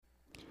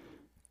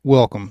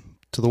Welcome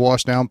to the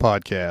Washdown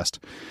podcast.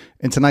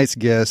 And tonight's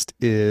guest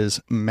is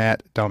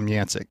Matt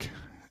Domyancic.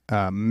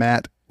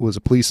 Matt was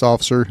a police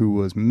officer who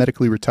was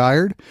medically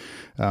retired.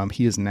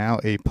 He is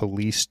now a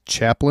police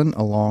chaplain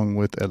along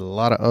with a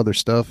lot of other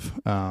stuff.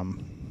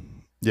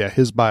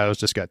 His bio's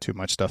just got too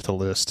much stuff to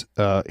list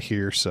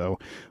here, so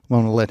I'm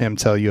going to let him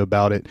tell you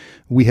about it.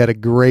 We had a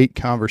great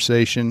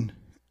conversation,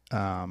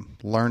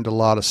 learned a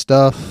lot of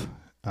stuff,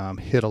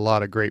 hit a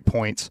lot of great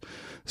points.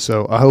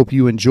 So I hope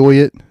you enjoy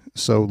it.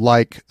 So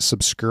like,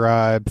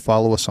 subscribe,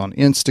 follow us on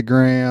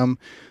Instagram,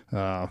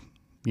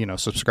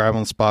 subscribe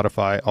on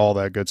Spotify, all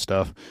that good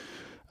stuff.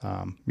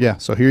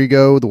 So here you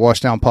go, the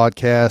Washdown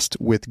podcast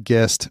with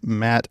guest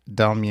Matt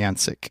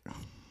Domyancic.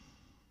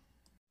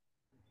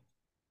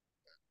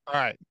 All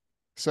right.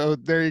 So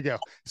there you go.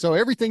 So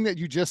everything that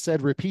you just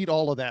said, repeat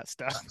all of that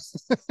stuff.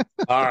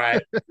 All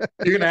right.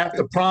 You're going to have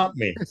to prompt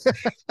me.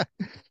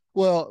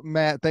 Well,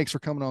 Matt, thanks for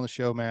coming on the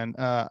show, man.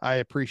 I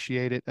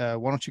appreciate it.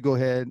 Why don't you go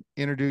ahead,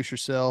 introduce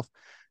yourself,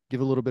 give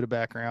a little bit of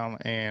background,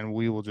 and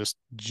we will just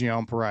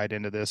jump right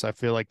into this. I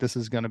feel like this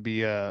is going to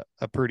be a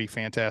pretty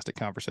fantastic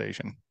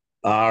conversation.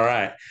 All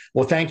right.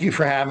 Well, thank you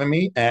for having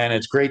me, and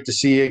it's great to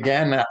see you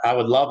again. I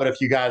would love it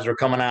if you guys were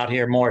coming out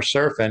here more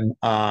surfing.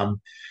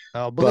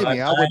 Believe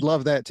me, I would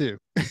love that too.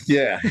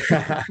 Yeah.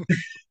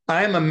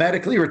 I am a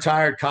medically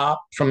retired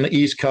cop from the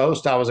East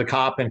Coast. I was a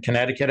cop in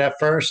Connecticut at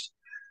first.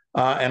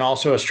 And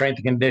also a strength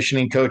and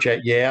conditioning coach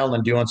at Yale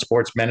and doing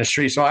sports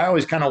ministry. So I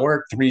always kind of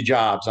worked three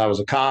jobs. I was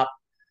a cop,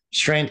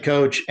 strength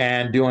coach,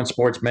 and doing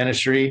sports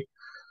ministry.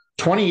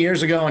 20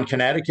 years ago in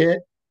Connecticut,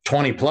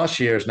 20 plus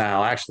years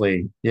now,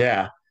 actually.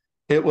 Yeah.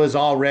 It was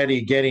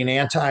already getting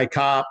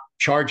anti-cop,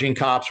 charging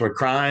cops with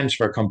crimes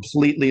for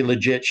completely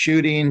legit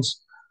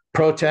shootings,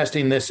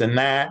 protesting this and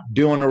that,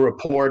 doing a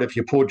report if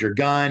you pulled your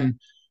gun,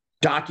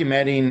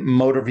 documenting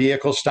motor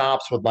vehicle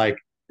stops with like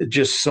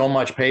just so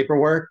much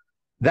paperwork.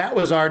 That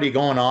was already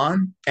going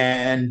on.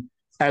 And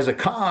as a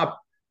cop,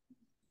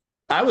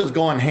 I was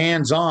going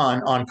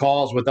hands-on on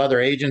calls with other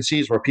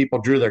agencies where people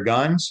drew their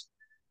guns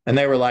and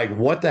they were like,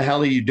 what the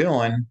hell are you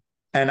doing?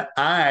 And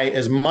I,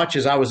 as much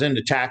as I was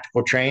into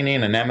tactical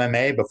training and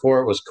MMA before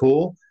it was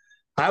cool,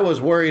 I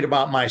was worried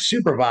about my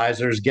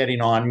supervisors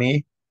getting on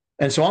me.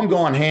 And so I'm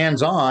going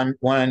hands-on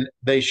when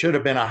they should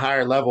have been a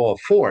higher level of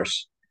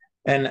force.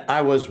 And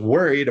I was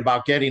worried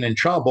about getting in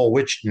trouble,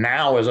 which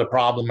now is a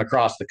problem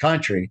across the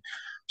country.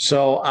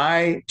 So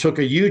I took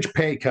a huge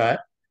pay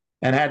cut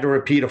and had to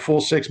repeat a full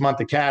 6-month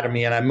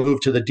academy. And I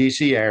moved to the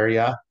DC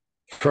area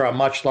for a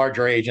much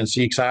larger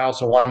agency because I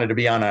also wanted to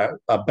be on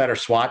a better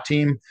SWAT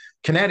team.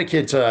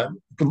 Connecticut's a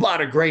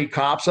lot of great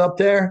cops up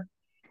there,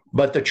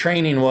 but the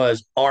training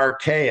was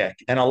archaic.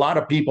 And a lot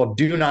of people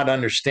do not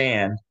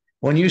understand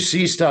when you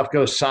see stuff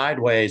go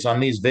sideways on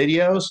these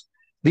videos,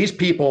 these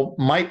people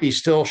might be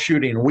still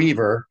shooting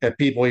Weaver, if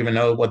people even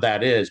know what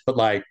that is. But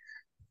like,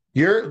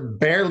 you're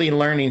barely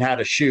learning how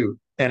to shoot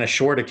in a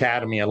short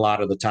academy a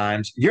lot of the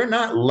times. You're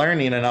not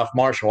learning enough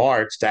martial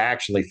arts to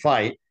actually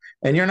fight,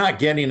 and you're not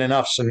getting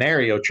enough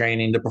scenario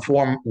training to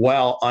perform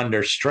well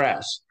under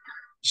stress.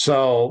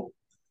 So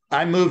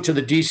I moved to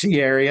the DC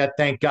area.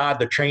 Thank God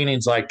the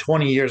training's like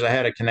 20 years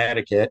ahead of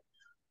Connecticut.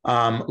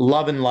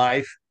 Loving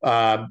life,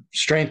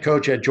 strength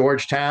coach at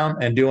Georgetown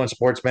and doing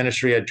sports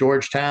ministry at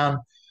Georgetown.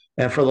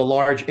 And for the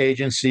large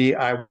agency,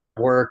 I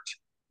worked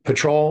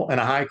patrol in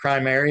a high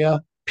crime area,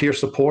 peer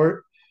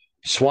support,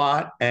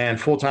 SWAT, and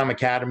full-time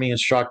academy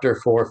instructor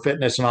for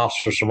fitness and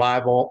officer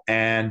survival.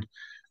 And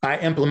I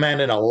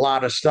implemented a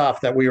lot of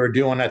stuff that we were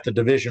doing at the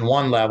Division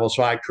I level.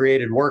 So I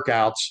created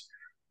workouts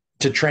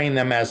to train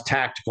them as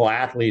tactical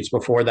athletes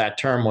before that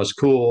term was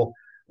cool,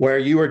 where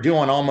you were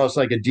doing almost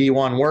like a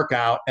D1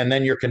 workout and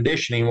then your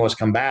conditioning was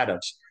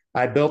combatives.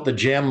 I built the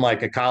gym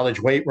like a college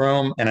weight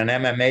room and an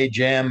MMA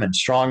gym and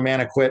strongman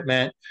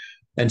equipment.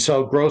 And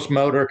so gross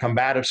motor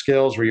combative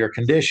skills were your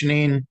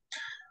conditioning.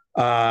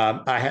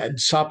 I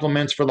had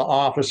supplements for the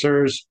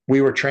officers.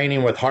 We were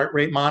training with heart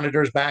rate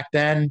monitors back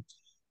then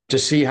to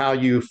see how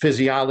you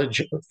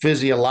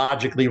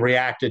physiologically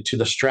reacted to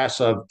the stress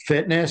of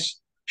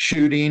fitness,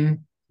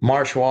 shooting,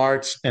 martial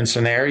arts, and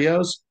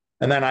scenarios.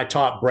 And then I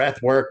taught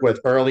breath work with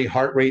early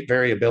heart rate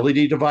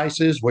variability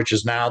devices, which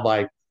is now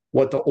like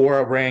what the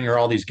Aura Ring or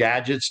all these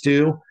gadgets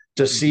do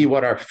to see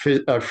what our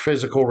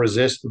physical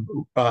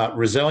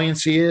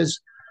resiliency is.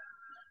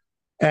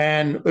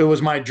 And it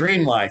was my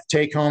dream life,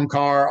 take home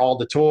car, all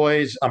the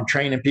toys. I'm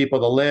training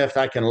people to lift.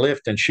 I can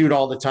lift and shoot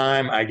all the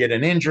time. I get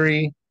an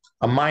injury,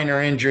 a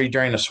minor injury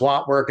during a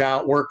SWAT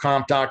workout. Work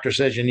comp doctor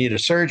says you need a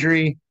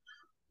surgery.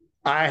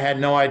 I had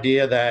no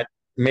idea that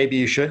maybe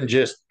you shouldn't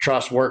just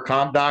trust work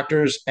comp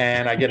doctors.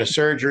 And I get a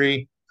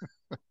surgery.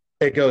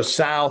 It goes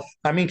south.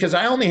 I mean, because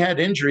I only had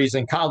injuries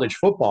in college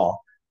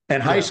football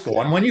and high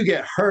school. And when you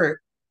get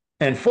hurt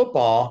in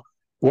football,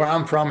 where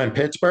I'm from in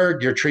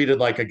Pittsburgh, you're treated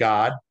like a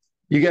god.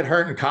 You get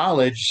hurt in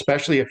college,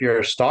 especially if you're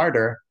a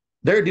starter,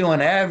 they're doing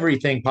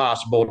everything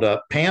possible to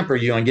pamper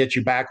you and get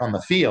you back on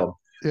the field.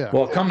 Yeah.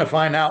 Well, come to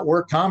find out,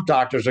 work comp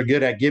doctors are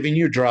good at giving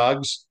you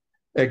drugs,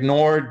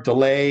 ignore,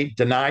 delay,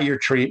 deny your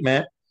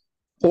treatment.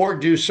 or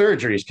do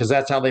surgeries because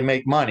that's how they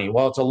make money.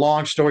 Well, it's a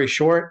long story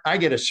short. I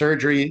get a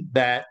surgery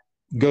that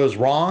goes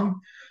wrong,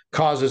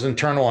 causes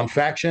internal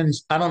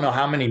infections. I don't know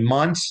how many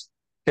months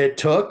it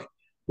took.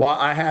 While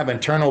I have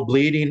internal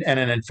bleeding and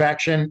an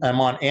infection,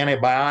 I'm on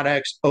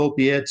antibiotics,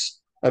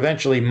 opiates,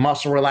 eventually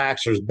muscle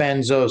relaxers,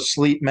 benzos,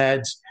 sleep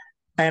meds.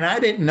 And I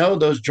didn't know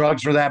those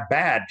drugs were that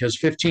bad because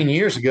 15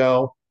 years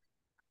ago,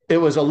 it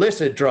was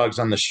illicit drugs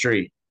on the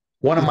street.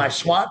 One of my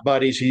SWAT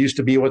buddies, who used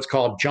to be what's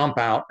called Jump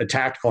Out, a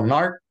tactical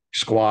narc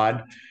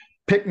squad,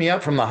 picked me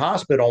up from the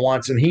hospital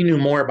once, and he knew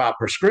more about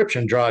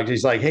prescription drugs.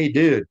 He's like, hey,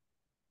 dude,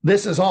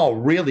 this is all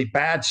really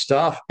bad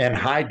stuff in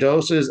high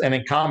doses and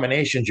in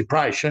combinations you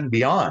probably shouldn't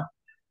be on.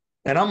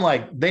 And I'm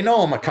like, they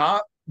know I'm a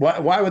cop.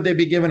 Why would they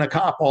be giving a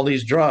cop all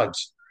these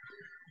drugs?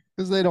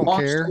 Because they don't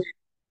care.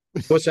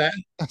 What's that?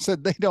 I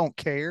said they don't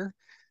care.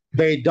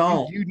 They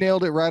don't. You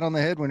nailed it right on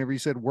the head whenever you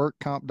said work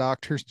comp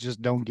doctors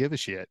just don't give a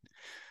shit.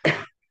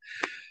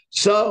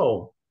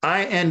 So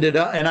I ended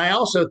up, and I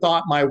also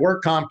thought my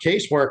work comp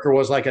caseworker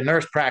was like a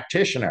nurse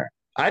practitioner.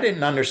 I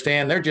didn't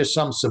understand. They're just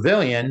some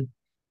civilian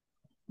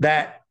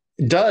that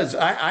does.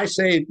 I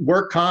say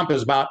work comp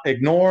is about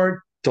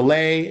ignore,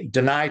 delay,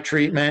 deny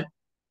treatment,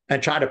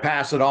 and try to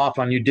pass it off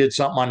on you did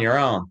something on your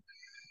own.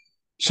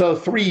 So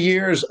 3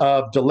 years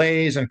of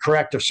delays and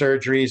corrective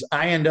surgeries,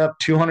 I end up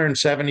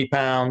 270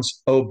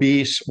 pounds,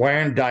 obese,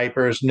 wearing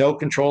diapers, no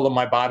control of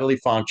my bodily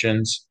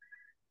functions.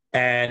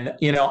 And,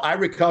 I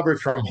recovered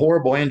from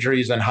horrible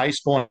injuries in high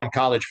school and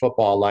college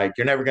football. Like,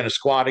 you're never going to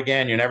squat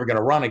again. You're never going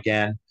to run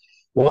again.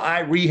 Well,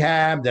 I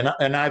rehabbed,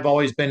 and I've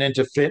always been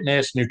into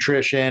fitness,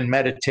 nutrition,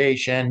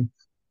 meditation,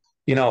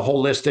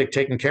 holistic,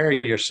 taking care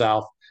of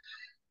yourself.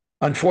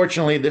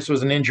 Unfortunately, this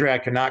was an injury I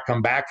could not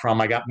come back from.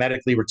 I got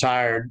medically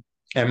retired.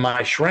 And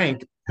my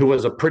shrink, who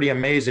was a pretty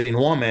amazing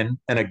woman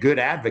and a good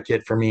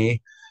advocate for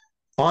me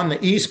on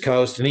the East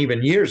Coast, and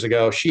even years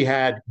ago, she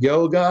had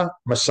yoga,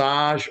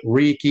 massage,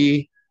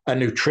 Reiki, a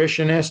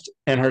nutritionist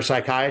in her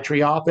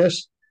psychiatry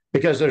office,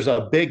 because there's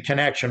a big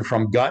connection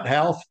from gut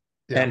health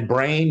and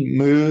brain,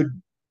 mood,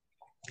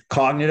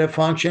 cognitive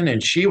function.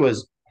 And she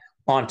was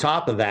on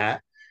top of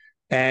that.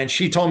 And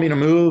she told me to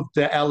move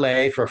to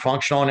LA for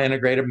functional and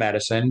integrative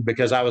medicine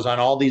because I was on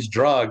all these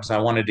drugs I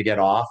wanted to get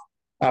off.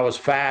 I was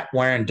fat,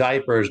 wearing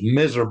diapers,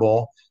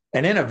 miserable,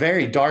 and in a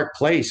very dark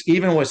place,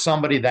 even with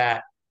somebody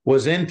that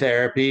was in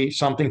therapy,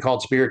 something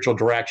called spiritual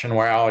direction,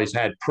 where I always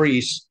had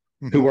priests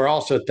who were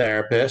also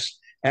therapists.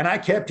 And I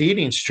kept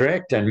eating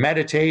strict and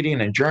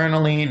meditating and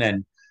journaling.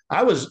 And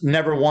I was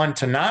never one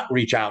to not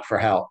reach out for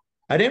help.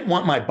 I didn't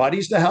want my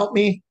buddies to help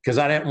me because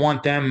I didn't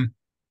want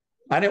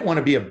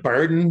to be a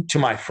burden to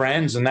my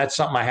friends. And that's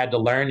something I had to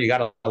learn. You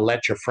got to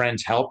let your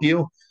friends help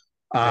you.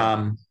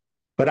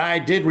 But I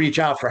did reach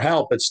out for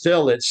help, but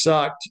still it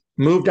sucked.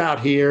 Moved out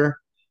here,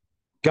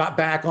 got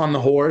back on the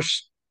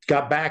horse,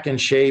 got back in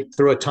shape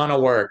through a ton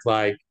of work.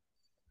 Like,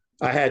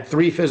 I had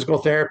 3 physical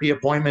therapy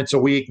appointments a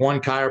week,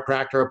 1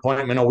 chiropractor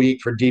appointment a week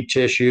for deep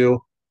tissue,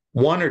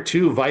 1 or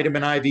 2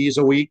 vitamin IVs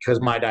a week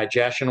because my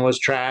digestion was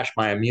trash,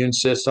 my immune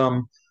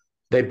system.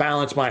 They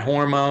balanced my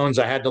hormones.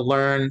 I had to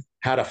learn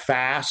how to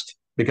fast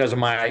because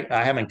of I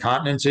have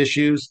incontinence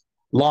issues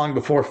long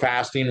before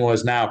fasting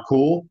was now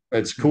cool.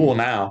 It's cool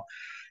now.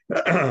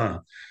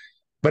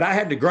 But I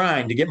had to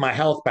grind to get my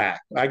health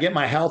back. I get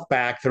my health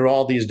back through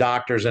all these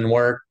doctors and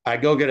work. I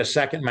go get a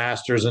second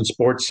master's in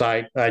sports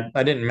psych.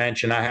 I didn't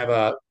mention I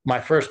have my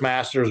first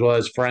master's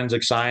was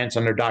forensic science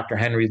under Dr.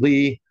 Henry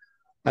Lee.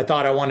 I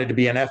thought I wanted to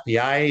be an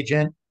FBI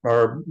agent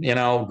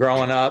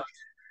growing up.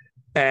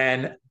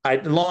 And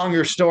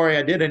longer story,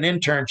 I did an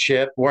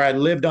internship where I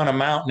lived on a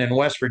mountain in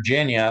West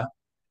Virginia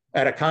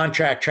at a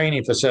contract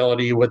training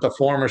facility with the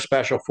former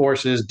Special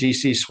Forces,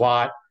 DC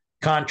SWAT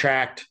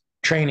contract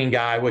training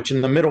guy, which in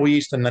the Middle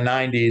East in the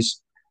 90s,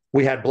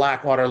 we had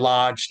Blackwater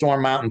Lodge,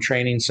 Storm Mountain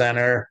Training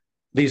Center,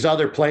 these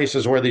other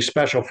places where these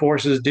Special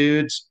Forces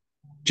dudes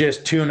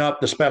just tune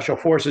up the Special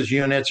Forces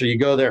units, or you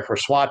go there for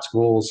SWAT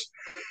schools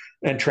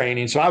and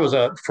training. So I was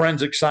a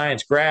forensic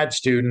science grad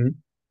student,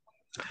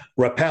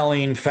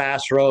 rappelling,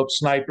 fast rope,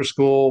 sniper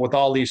school with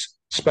all these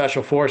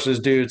Special Forces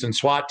dudes and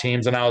SWAT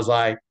teams. And I was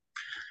like,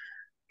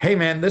 hey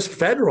man, this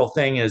federal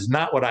thing is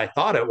not what I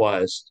thought it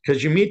was.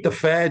 Because you meet the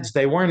feds,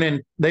 they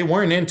weren't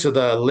into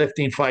the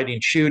lifting, fighting,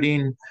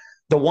 shooting.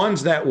 The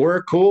ones that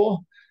were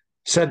cool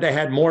said they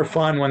had more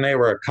fun when they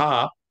were a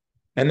cop,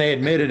 and they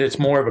admitted it's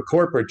more of a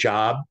corporate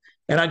job.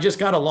 And I just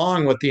got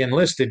along with the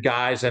enlisted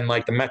guys and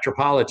like the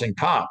metropolitan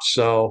cops.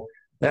 So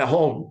that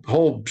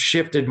whole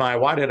shifted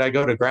why did I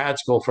go to grad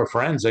school for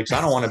forensics?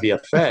 I don't want to be a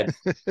Fed.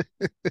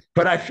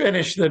 But I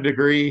finished the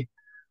degree.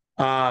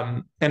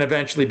 And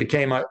eventually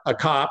became a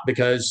cop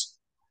because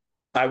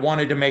I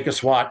wanted to make a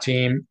SWAT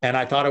team, and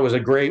I thought it was a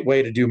great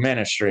way to do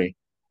ministry.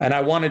 And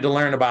I wanted to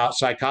learn about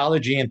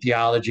psychology and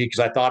theology because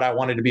I thought I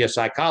wanted to be a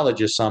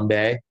psychologist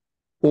someday,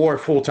 or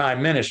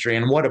full-time ministry.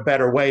 And what a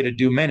better way to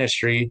do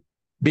ministry,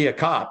 be a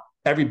cop.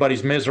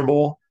 Everybody's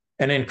miserable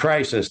and in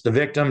crisis, the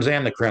victims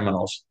and the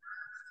criminals.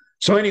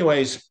 So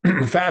anyways,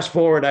 fast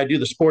forward, I do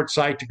the sports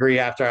psych degree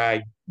after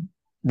I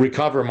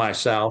recover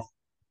myself.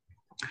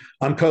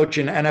 I'm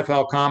coaching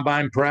NFL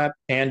combine prep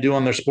and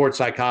doing their sports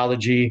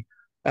psychology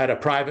at a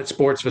private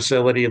sports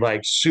facility,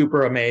 like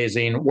super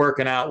amazing,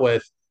 working out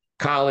with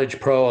college,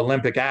 pro,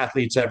 Olympic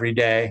athletes every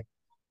day.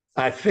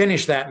 I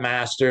finished that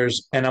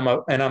master's, and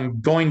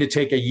I'm going to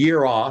take a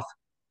year off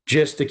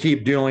just to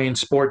keep doing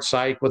sports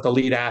psych with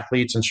elite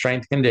athletes and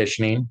strength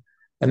conditioning.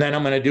 And then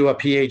I'm going to do a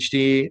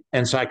PhD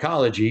in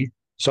psychology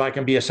so I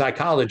can be a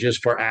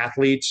psychologist for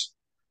athletes,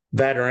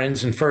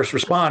 veterans, and first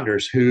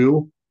responders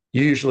who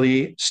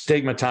usually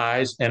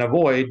stigmatize and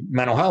avoid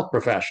mental health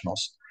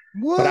professionals.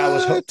 But I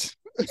was, What?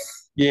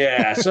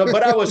 yeah.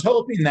 But I was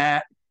hoping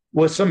that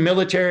with some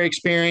military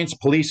experience,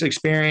 police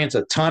experience,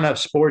 a ton of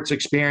sports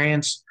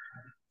experience,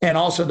 and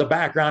also the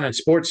background in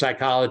sports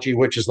psychology,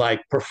 which is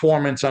like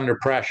performance under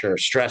pressure,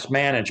 stress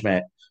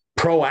management,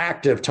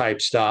 proactive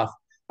type stuff.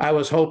 I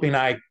was hoping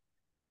I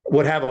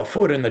would have a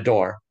foot in the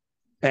door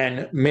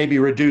and maybe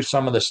reduce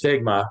some of the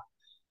stigma.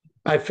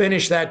 I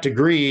finish that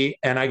degree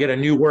and I get a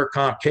new work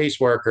comp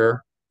caseworker,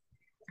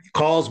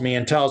 calls me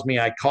and tells me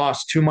I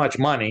cost too much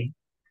money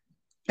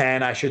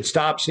and I should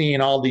stop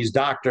seeing all these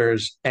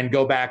doctors and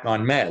go back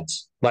on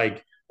meds.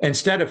 Like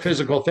instead of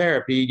physical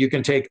therapy, you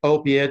can take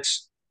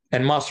opiates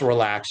and muscle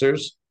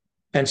relaxers.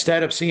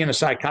 Instead of seeing a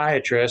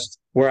psychiatrist,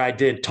 where I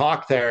did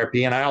talk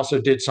therapy, and I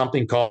also did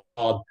something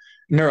called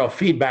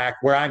neurofeedback,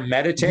 where I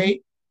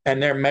meditate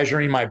and they're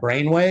measuring my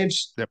brain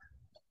waves. Yep.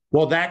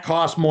 Well, that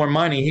costs more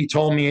money. He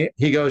told me,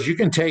 he goes, you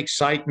can take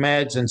psych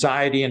meds,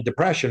 anxiety, and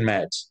depression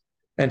meds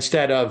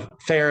instead of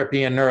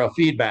therapy and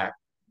neurofeedback,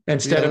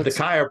 instead of the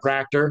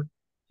chiropractor.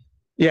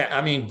 Yeah,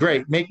 I mean,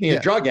 great. Make me a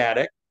drug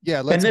addict.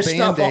 Yeah, let's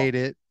Band-Aid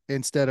it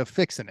instead of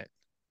fixing it.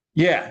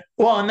 Yeah.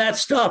 Well, and that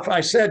stuff,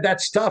 I said that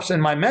stuff's in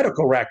my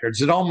medical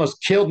records. It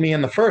almost killed me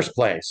in the first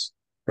place,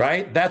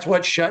 right? That's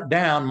what shut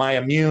down my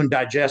immune,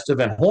 digestive,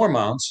 and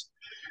hormones.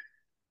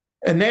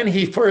 And then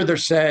he further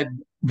said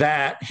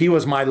that he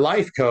was my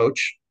life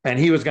coach and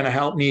he was going to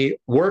help me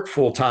work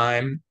full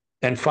time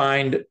and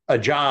find a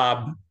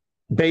job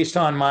based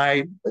on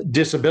my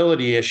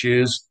disability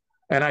issues.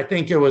 And I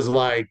think it was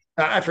like,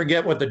 I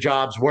forget what the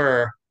jobs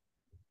were.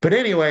 But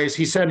anyways,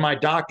 he said my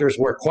doctors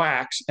were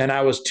quacks and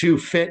I was too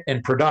fit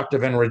and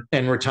productive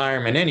in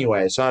retirement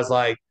anyway. So I was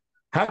like,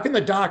 how can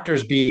the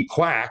doctors be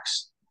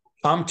quacks?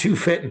 I'm too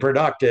fit and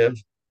productive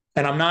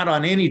and I'm not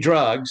on any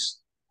drugs.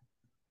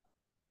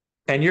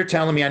 And you're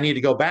telling me I need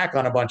to go back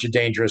on a bunch of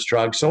dangerous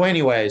drugs. So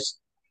anyways,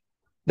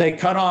 they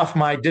cut off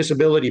my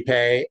disability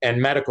pay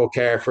and medical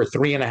care for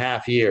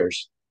 3.5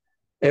 years.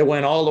 It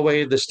went all the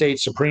way to the state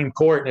Supreme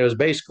Court, and it was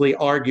basically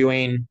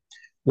arguing,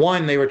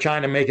 one, they were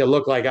trying to make it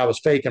look like I was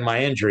faking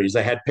my injuries.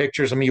 They had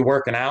pictures of me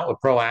working out with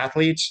pro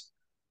athletes.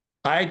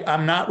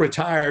 I'm not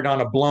retired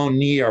on a blown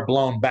knee or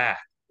blown back.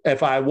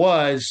 If I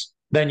was,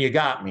 then you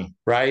got me,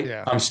 right?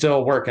 Yeah. I'm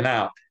still working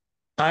out.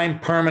 I'm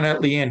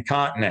permanently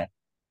incontinent.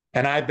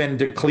 And I've been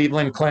to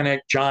Cleveland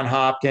Clinic, Johns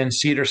Hopkins,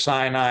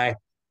 Cedars-Sinai,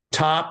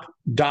 top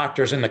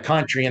doctors in the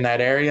country in that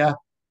area.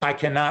 I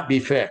cannot be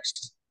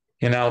fixed,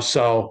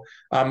 so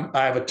I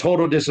have a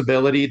total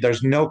disability.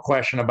 There's no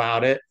question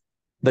about it.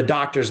 The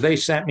doctors they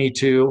sent me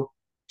to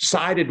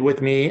sided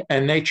with me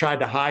and they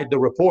tried to hide the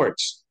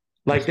reports.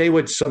 Like they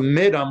would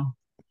submit them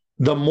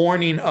the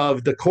morning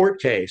of the court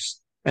case.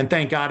 And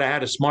thank God I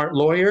had a smart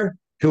lawyer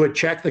who would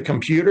check the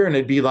computer and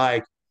it'd be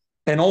like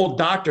an old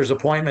doctor's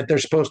appointment they're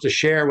supposed to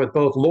share with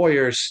both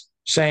lawyers,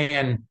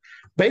 saying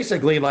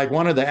basically like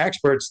one of the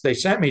experts they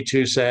sent me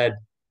to said,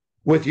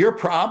 with your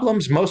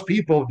problems, most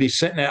people would be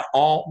sitting at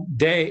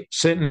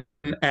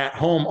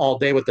home all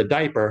day with a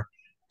diaper.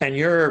 And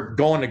you're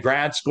going to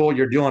grad school,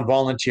 you're doing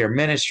volunteer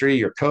ministry,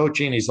 you're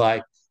coaching. He's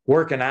like,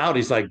 working out.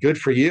 He's like, good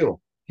for you.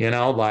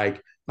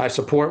 Like I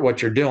support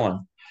what you're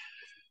doing.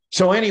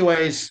 So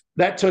anyways,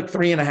 that took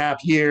 3.5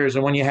 years.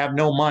 And when you have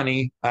no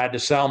money, I had to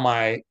sell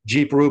my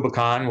Jeep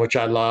Rubicon, which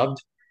I loved,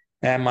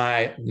 and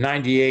my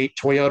 98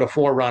 Toyota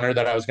 4Runner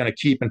that I was going to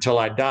keep until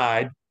I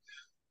died.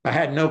 I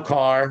had no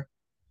car.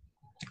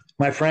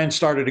 My friends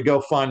started to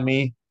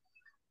GoFundMe.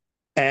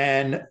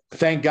 And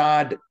thank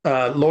God,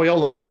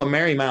 Loyola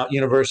Marymount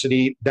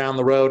University down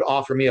the road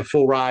offered me a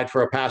full ride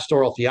for a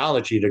pastoral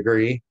theology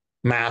degree,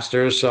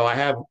 master's. So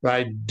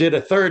I did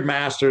a third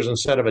master's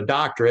instead of a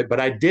doctorate, but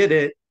I did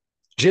it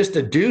just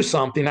to do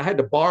something. I had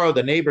to borrow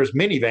the neighbor's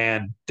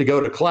minivan to go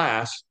to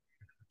class.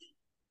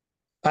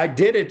 I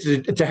did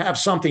it to have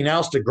something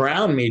else to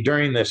ground me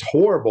during this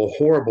horrible,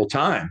 horrible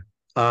time.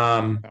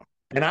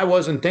 And I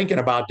wasn't thinking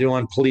about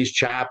doing police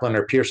chaplain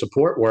or peer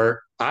support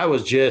work. I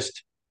was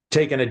just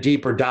taking a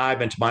deeper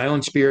dive into my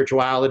own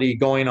spirituality,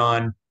 going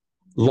on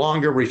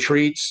longer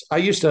retreats.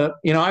 I've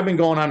been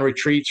going on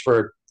retreats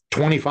for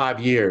 25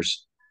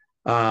 years.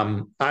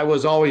 I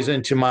was always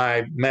into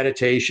my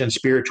meditation,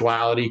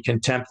 spirituality,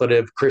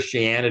 contemplative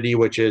Christianity,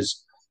 which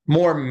is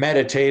more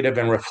meditative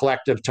and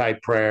reflective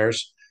type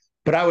prayers.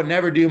 But I would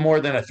never do more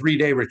than a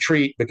 3-day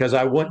retreat because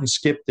I wouldn't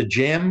skip the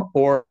gym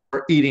or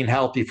eating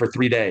healthy for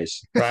 3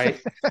 days,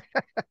 right?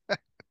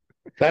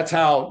 That's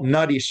how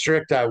nutty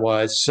strict I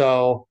was.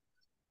 So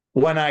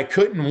when I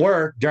couldn't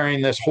work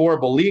during this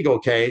horrible legal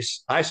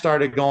case, I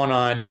started going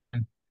on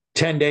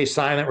 10-day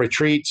silent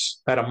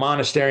retreats at a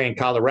monastery in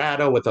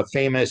Colorado with a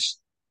famous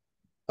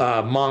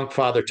monk,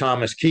 Father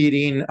Thomas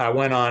Keating. I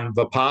went on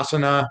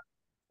Vipassana,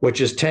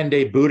 which is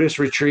 10-day Buddhist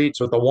retreats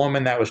with a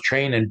woman that was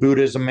trained in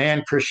Buddhism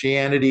and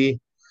Christianity.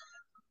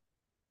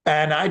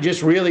 And I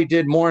just really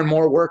did more and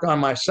more work on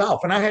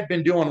myself. And I had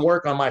been doing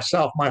work on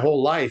myself my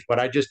whole life, but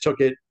I just took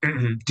it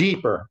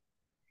deeper.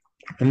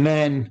 And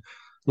then,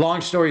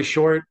 long story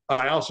short,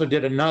 I also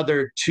did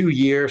another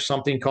 2-year,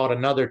 something called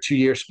another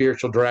 2-year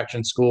spiritual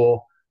direction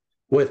school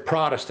with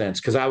Protestants,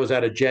 because I was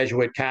at a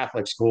Jesuit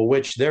Catholic school,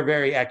 which they're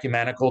very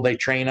ecumenical. They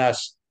train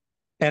us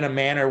in a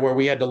manner where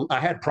I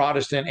had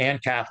Protestant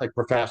and Catholic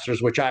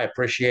professors, which I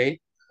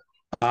appreciate,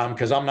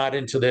 because I'm not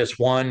into this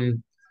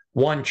one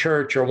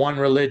church or one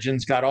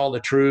religion's got all the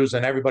truths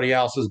and everybody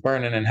else is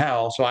burning in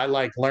hell. So I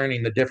like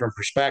learning the different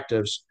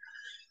perspectives.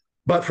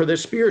 But for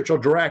this spiritual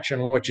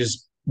direction, which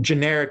is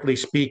generically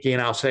speaking,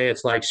 I'll say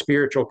it's like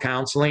spiritual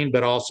counseling,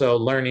 but also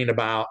learning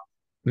about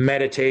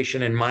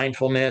meditation and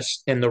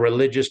mindfulness in the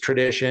religious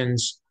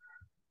traditions,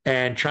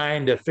 and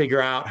trying to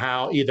figure out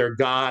how either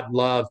God,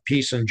 love,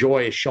 peace, and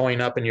joy is showing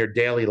up in your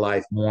daily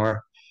life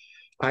more.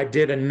 I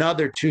did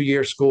another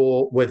 2-year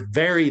school with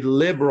very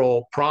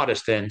liberal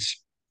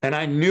Protestants, and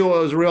I knew I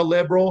was real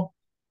liberal,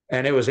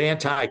 and it was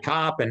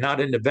anti-cop and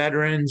not into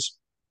veterans,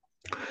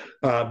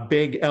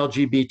 big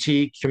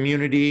LGBT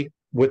community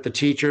with the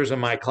teachers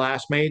and my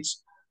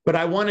classmates. But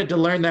I wanted to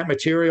learn that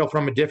material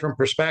from a different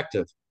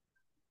perspective.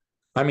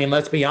 I mean,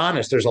 let's be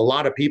honest, there's a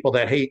lot of people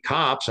that hate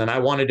cops, and I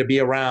wanted to be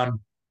around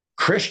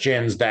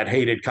Christians that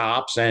hated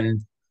cops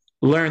and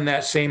learn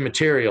that same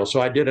material.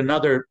 So I did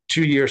another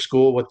 2-year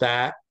school with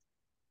that.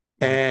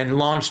 And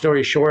long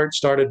story short,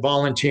 started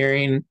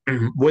volunteering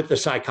with the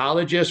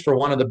psychologist for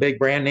one of the big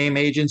brand name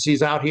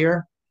agencies out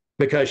here,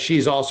 because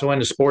she's also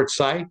into sports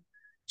psych.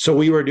 So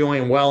we were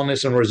doing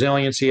wellness and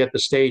resiliency at the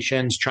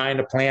stations, trying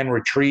to plan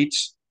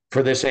retreats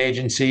for this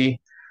agency.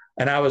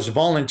 And I was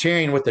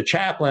volunteering with the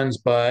chaplains,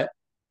 but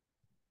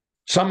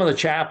some of the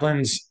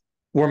chaplains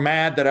were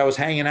mad that I was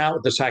hanging out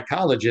with the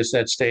psychologists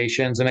at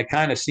stations. And it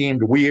kind of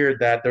seemed weird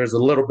that there's a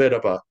little bit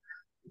of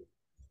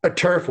a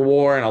turf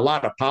war and a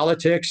lot of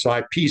politics. So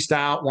I pieced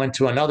out, went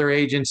to another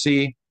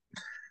agency.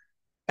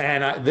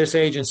 And this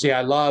agency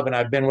I love, and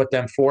I've been with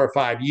them 4 or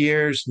 5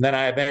 years. And then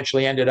I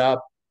eventually ended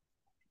up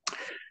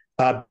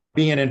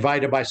being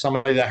invited by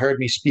somebody that heard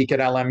me speak at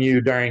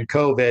LMU during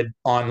COVID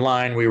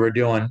online. We were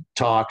doing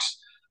talks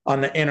on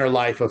the inner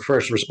life of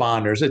first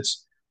responders.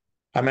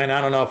 I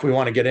don't know if we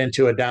want to get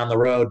into it down the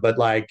road, but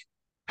like,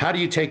 how do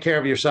you take care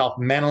of yourself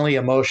mentally,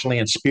 emotionally,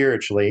 and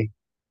spiritually?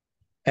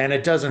 And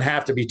it doesn't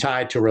have to be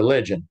tied to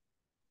religion,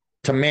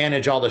 to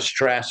manage all the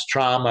stress,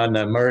 trauma, and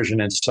the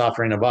immersion and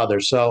suffering of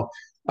others. So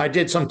I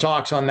did some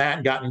talks on that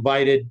and got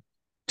invited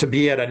to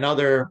be at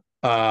another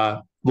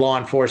law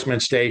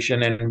enforcement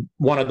station in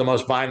one of the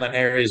most violent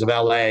areas of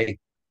LA.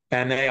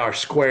 And they are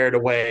squared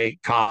away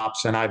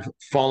cops. And I've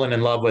fallen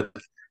in love with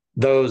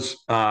those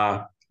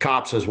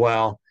cops as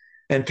well.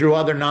 And through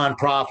other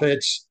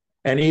nonprofits,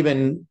 and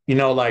even,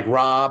 like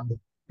Rob,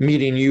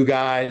 meeting you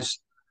guys,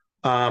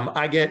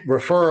 I get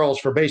referrals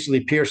for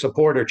basically peer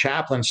support or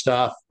chaplain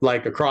stuff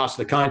like across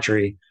the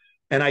country.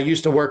 And I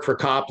used to work for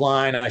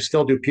Copline, and I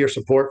still do peer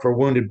support for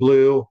Wounded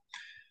Blue.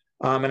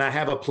 And I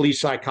have a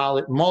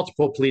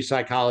multiple police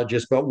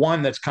psychologists, but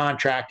one that's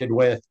contracted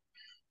with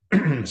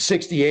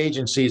 60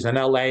 agencies in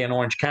LA and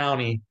Orange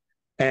County.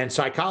 And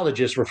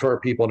psychologists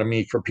refer people to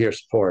me for peer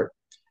support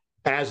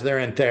as they're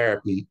in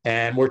therapy.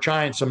 And we're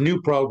trying some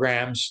new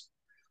programs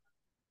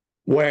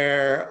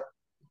where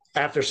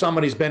after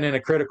somebody's been in a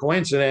critical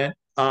incident,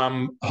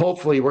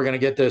 hopefully we're going to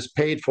get this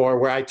paid for,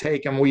 where I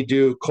take them, we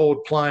do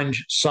cold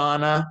plunge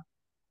sauna,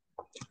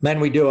 then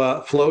we do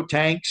a float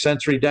tank,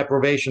 sensory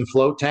deprivation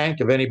float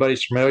tank, if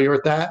anybody's familiar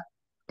with that.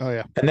 Oh,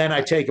 yeah. And then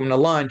I take them to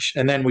lunch,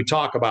 and then we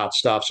talk about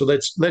stuff. So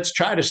let's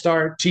try to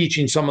start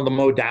teaching some of the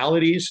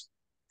modalities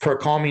for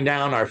calming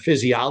down our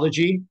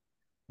physiology,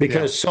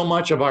 because so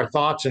much of our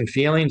thoughts and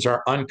feelings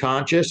are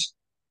unconscious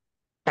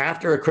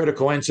after a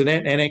critical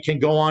incident, and it can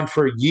go on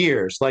for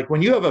years. Like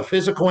when you have a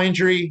physical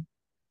injury,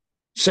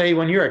 say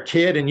when you're a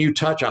kid and you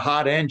touch a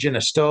hot engine,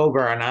 a stove,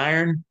 or an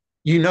iron,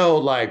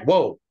 like,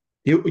 whoa,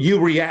 you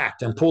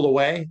react and pull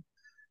away.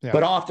 Yeah.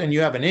 But often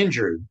you have an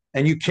injury,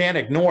 and you can't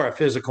ignore a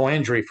physical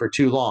injury for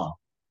too long.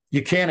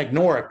 You can't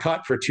ignore a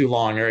cut for too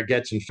long, or it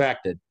gets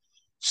infected.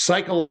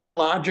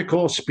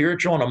 Psychological,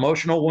 spiritual, and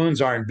emotional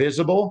wounds are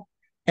invisible,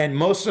 and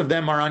most of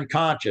them are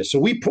unconscious. So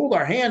we pulled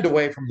our hand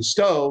away from the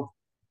stove,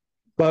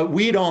 but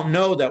we don't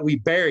know that we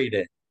buried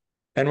it.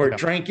 And we're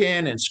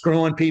drinking and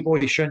screwing people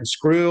we shouldn't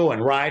screw,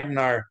 and riding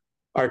our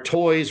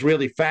toys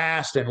really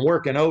fast and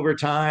working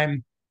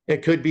overtime.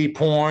 It could be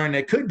porn.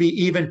 It could be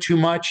even too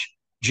much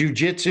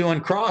jujitsu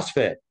and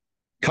CrossFit,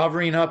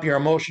 covering up your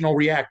emotional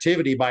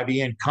reactivity by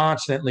being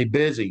constantly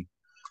busy.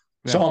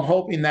 Yeah. So I'm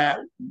hoping that,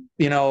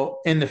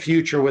 in the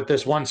future with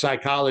this one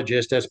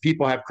psychologist, as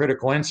people have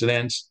critical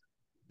incidents,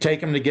 take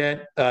them to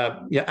get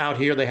out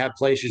here. They have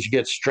places you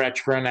get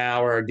stretched for an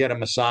hour or get a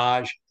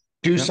massage,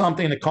 do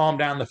something to calm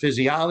down the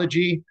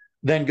physiology,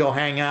 then go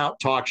hang out,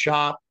 talk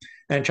shop.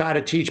 and try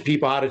to teach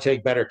people how to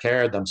take better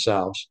care of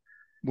themselves.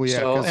 Well, yeah,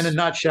 So in a because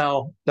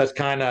nutshell, that's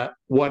kind of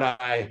what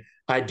I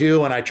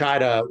do, and I try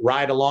to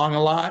ride along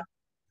a lot.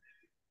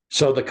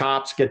 So the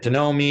cops get to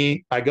know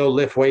me. I go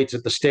lift weights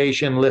at the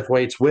station, lift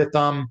weights with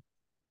them.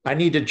 I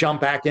need to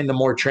jump back into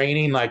more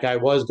training. Like I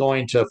was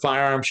going to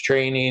firearms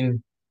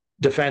training,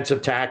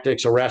 defensive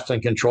tactics, arrest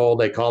and control.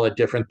 They call it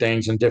different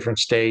things in different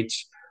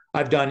states.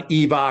 I've done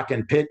EVOC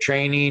and pit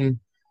training.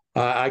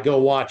 I go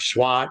watch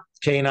SWAT,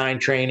 canine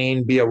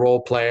training, be a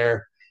role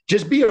player,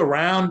 just be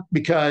around,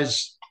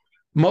 because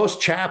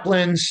most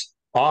chaplains,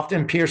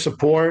 often peer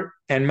support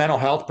and mental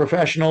health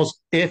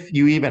professionals, if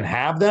you even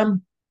have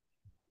them,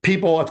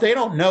 people, if they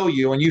don't know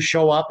you and you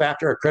show up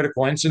after a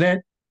critical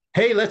incident,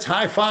 hey, let's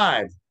high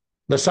five.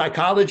 The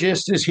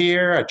psychologist is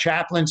here, a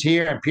chaplain's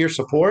here, and peer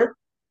support.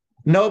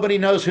 Nobody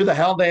knows who the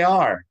hell they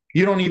are.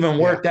 You don't even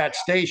work that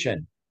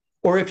station.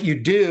 Or if you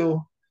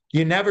do,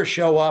 you never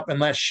show up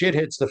unless shit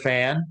hits the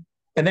fan.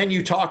 And then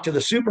you talk to the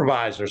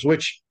supervisors,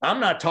 which I'm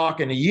not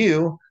talking to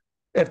you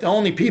if the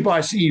only people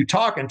I see you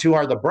talking to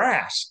are the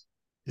brass.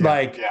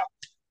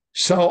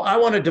 So I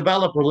want to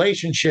develop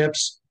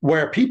relationships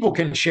where people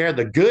can share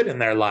the good in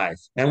their life,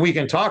 and we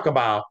can talk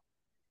about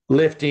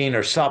lifting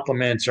or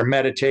supplements or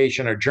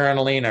meditation or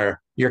journaling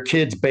or your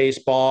kids'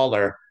 baseball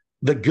or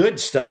the good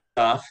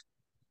stuff.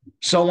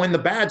 So when the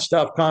bad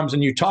stuff comes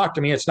and you talk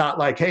to me, it's not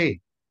like, hey,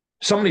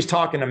 somebody's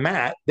talking to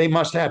Matt. They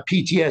must have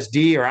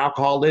PTSD or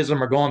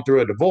alcoholism or going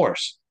through a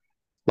divorce.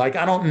 Like,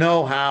 I don't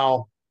know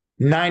how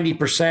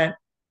 90%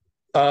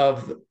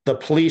 of the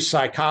police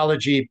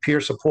psychology,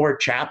 peer support,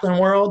 chaplain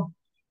world,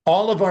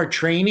 all of our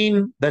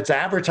training that's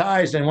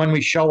advertised, and when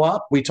we show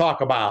up, we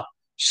talk about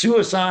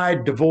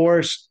suicide,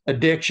 divorce,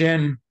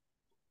 addiction,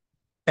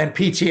 and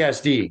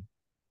PTSD.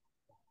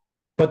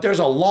 But there's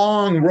a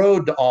long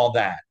road to all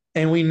that.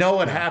 And we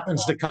know it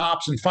happens to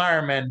cops and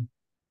firemen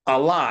a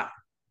lot.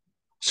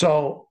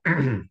 So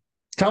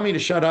tell me to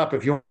shut up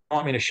if you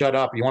want me to shut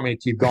up. You want me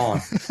to keep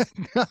going?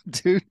 No,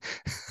 dude,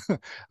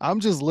 I'm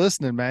just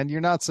listening, man.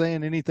 You're not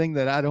saying anything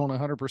that I don't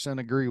 100%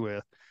 agree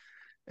with.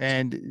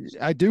 And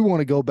I do want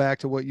to go back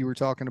to what you were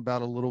talking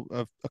about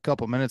a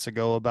couple minutes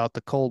ago about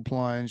the cold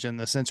plunge and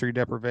the sensory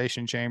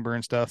deprivation chamber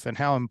and stuff, and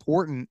how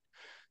important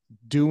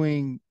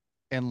doing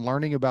and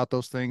learning about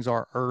those things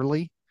are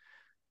early,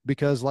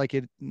 because like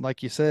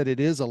you said, it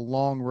is a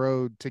long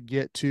road to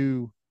get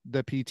to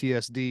the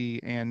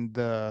PTSD and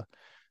the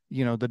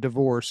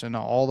divorce and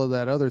all of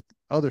that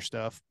other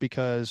stuff.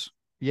 Because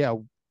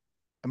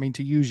I mean,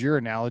 to use your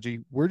analogy,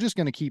 we're just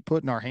going to keep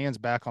putting our hands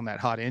back on that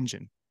hot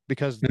engine,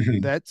 because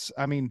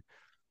I mean,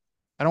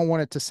 I don't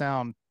want it to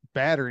sound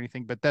bad or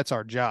anything, but that's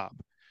our job.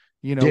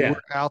 We're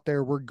out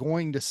there, we're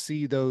going to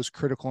see those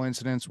critical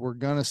incidents. We're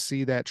going to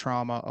see that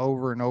trauma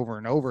over and over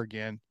and over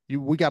again.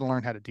 We got to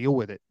learn how to deal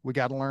with it. We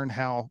got to learn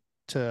how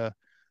to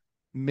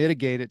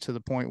mitigate it to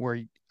the point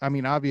where, I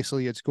mean,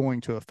 obviously it's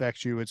going to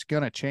affect you. It's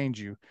going to change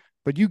you,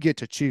 but you get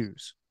to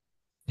choose.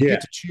 You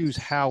get to choose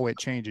how it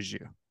changes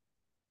you.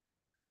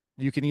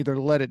 You can either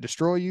let it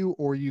destroy you,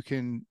 or you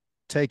can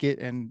take it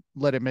and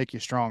let it make you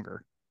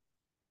stronger.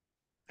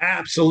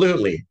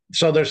 Absolutely.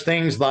 So there's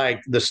things like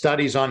the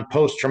studies on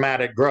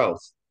post-traumatic growth.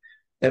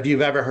 If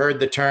you've ever heard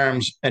the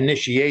terms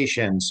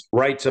initiations,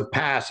 rites of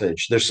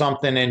passage, there's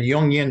something in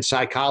Jungian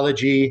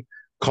psychology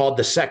called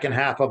the second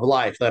half of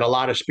life that a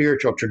lot of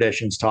spiritual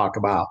traditions talk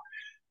about.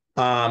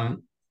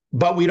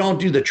 But we don't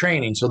do the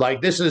training. So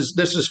like this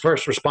is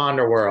first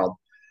responder world.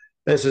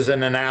 This is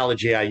an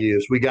analogy I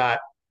use. We got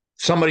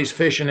somebody's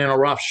fishing in a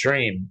rough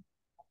stream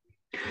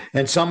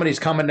and somebody's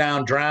coming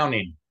down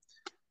drowning.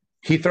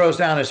 He throws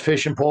down his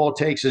fishing pole,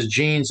 takes his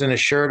jeans and his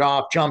shirt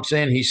off, jumps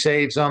in, he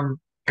saves them.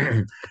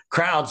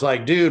 Crowd's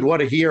like, dude,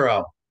 what a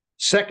hero.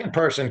 Second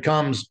person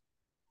comes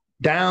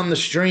down the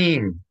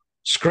stream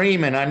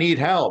screaming, I need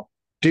help.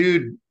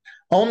 Dude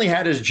only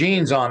had his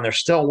jeans on, they're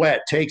still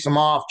wet, takes them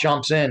off,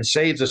 jumps in,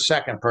 saves a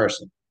second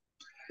person.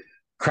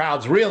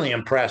 Crowd's really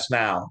impressed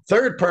now.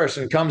 Third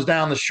person comes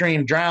down the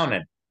stream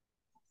drowning.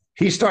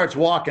 He starts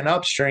walking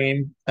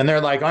upstream and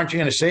they're like, aren't you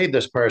going to save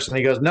this person?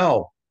 He goes,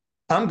 no,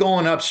 I'm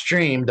going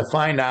upstream to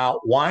find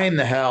out why in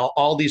the hell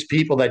all these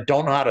people that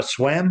don't know how to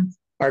swim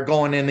are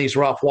going in these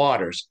rough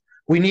waters.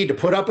 We need to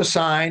put up a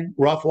sign,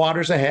 rough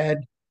waters ahead,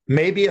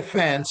 maybe a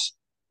fence,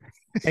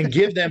 and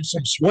give them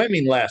some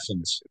swimming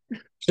lessons.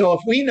 So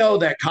if we know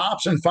that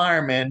cops and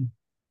firemen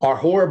are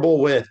horrible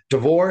with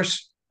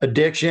divorce,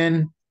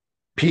 addiction,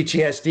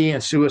 PTSD,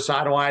 and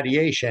suicidal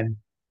ideation,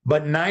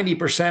 but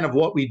 90% of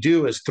what we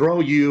do is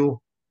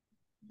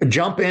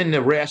jump in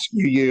to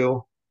rescue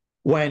you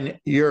when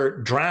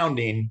you're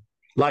drowning,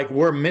 like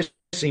we're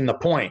missing the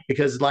point.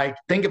 Because like,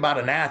 think about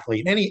an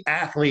athlete, any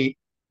athlete,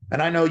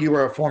 and I know you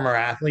were a former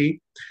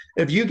athlete,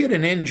 if you get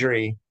an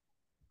injury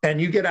and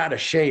you get out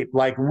of shape,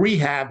 like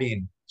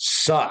rehabbing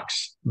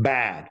sucks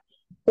bad.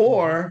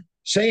 Or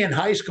say in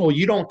high school,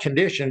 you don't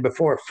condition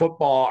before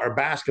football or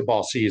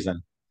basketball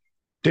season.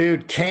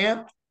 Dude,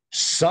 camp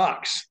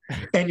sucks.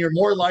 And you're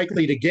more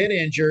likely to get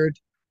injured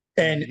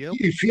and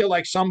you feel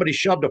like somebody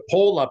shoved a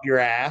pole up your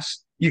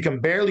ass. You can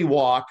barely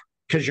walk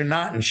because you're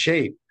not in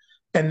shape.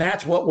 And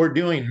that's what we're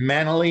doing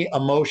mentally,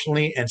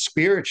 emotionally, and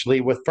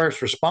spiritually with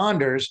first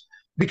responders,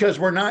 because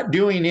we're not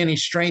doing any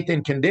strength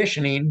and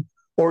conditioning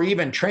or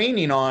even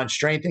training on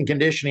strength and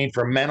conditioning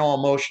for mental,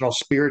 emotional,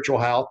 spiritual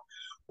health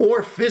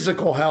or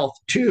physical health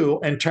too,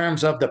 in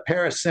terms of the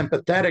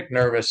parasympathetic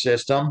nervous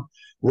system,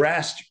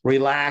 rest,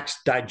 relax,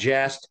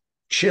 digest,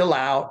 chill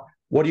out.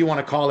 What do you want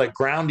to call it?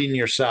 Grounding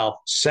yourself,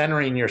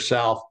 centering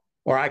yourself,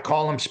 or I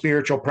call them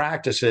spiritual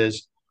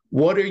practices.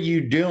 What are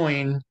you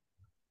doing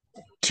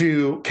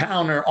to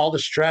counter all the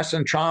stress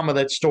and trauma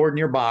that's stored in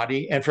your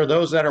body? And for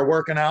those that are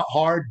working out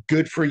hard,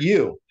 good for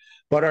you.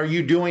 But are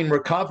you doing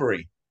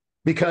recovery?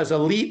 Because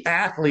elite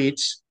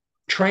athletes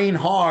train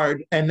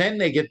hard and then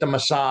they get the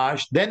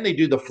massage, then they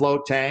do the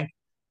float tank.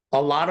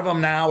 A lot of them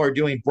now are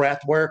doing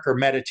breath work or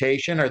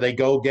meditation, or they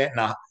go get in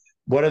a,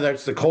 whether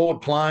it's the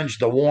cold plunge,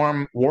 the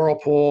warm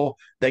whirlpool,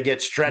 they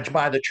get stretched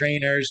by the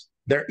trainers,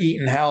 they're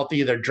eating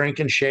healthy, they're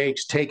drinking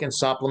shakes, taking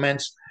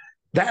supplements.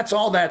 That's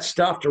all that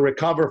stuff to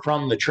recover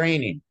from the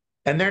training.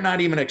 And they're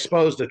not even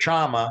exposed to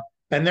trauma,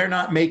 and they're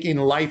not making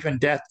life and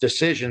death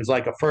decisions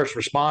like a first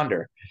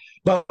responder.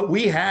 But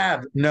we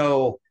have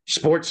no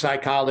sports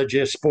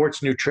psychologists, sports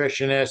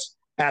nutritionists,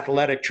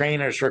 athletic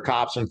trainers for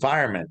cops and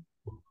firemen.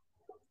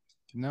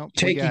 Nope,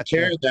 taking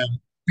care of them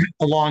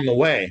along the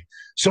way.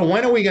 So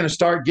when are we going to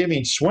start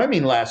giving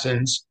swimming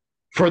lessons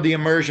for the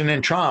immersion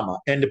in trauma?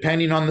 And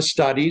depending on the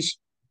studies,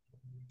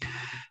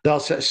 they'll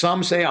say,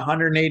 some say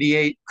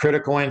 188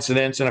 critical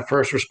incidents in a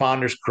first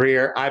responder's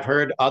career. I've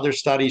heard other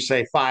studies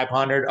say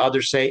 500,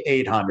 others say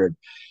 800.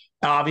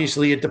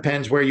 Obviously, it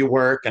depends where you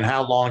work and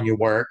how long you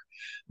work.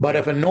 But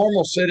if a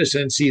normal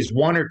citizen sees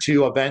one or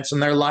two events in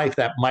their life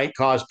that might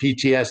cause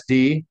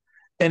PTSD,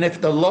 and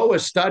if the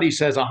lowest study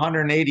says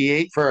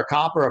 188 for a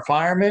cop or a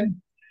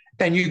fireman,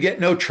 and you get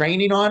no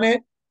training on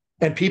it,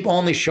 and people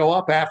only show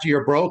up after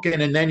you're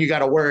broken, and then you got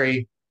to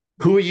worry,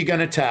 who are you going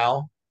to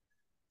tell?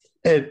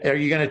 Are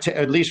you going to,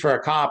 at least for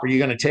a cop, are you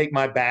going to take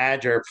my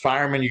badge, or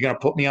fireman, you're going to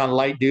put me on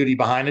light duty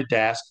behind a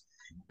desk?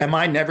 Am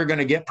I never going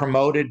to get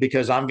promoted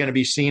because I'm going to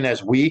be seen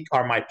as weak?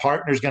 Are my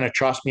partners going to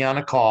trust me on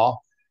a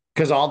call?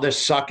 Because all this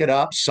suck it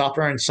up,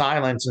 suffer in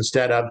silence,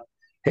 instead of,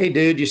 hey,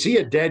 dude, you see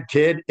a dead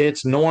kid?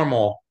 It's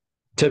normal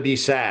to be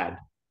sad.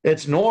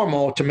 It's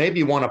normal to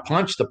maybe want to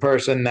punch the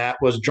person that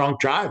was drunk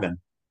driving,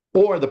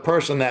 or the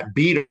person that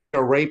beat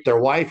or raped their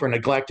wife or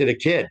neglected a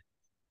kid.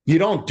 You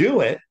don't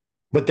do it,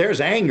 but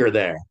there's anger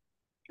there.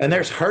 And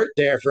there's hurt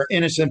there for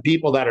innocent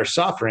people that are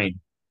suffering,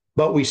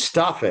 but we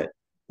stuff it.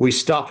 We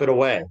stuff it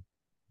away,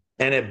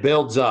 and it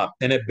builds up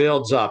and it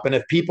builds up. And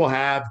if people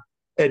have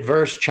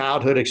adverse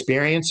childhood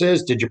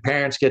experiences, did your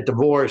parents get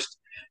divorced?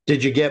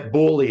 Did you get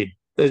bullied?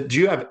 Do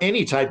you have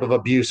any type of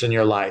abuse in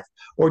your life?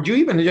 Or do you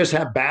even just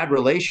have bad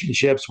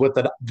relationships with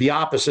the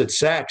opposite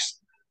sex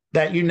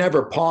that you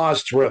never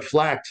pause to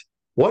reflect,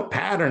 what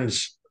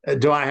patterns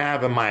do I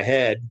have in my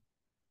head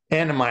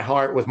and in my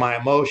heart with my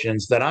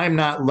emotions that I'm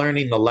not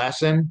learning the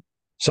lesson?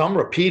 So I'm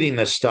repeating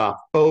this stuff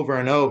over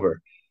and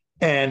over.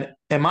 And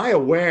am I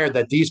aware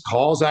that these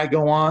calls I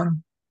go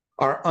on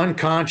are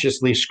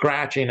unconsciously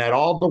scratching at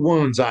all the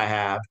wounds I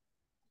have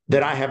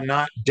that I have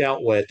not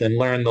dealt with and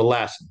learned the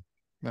lesson?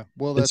 Yeah,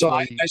 well, and so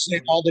I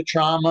say all the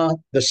trauma,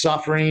 the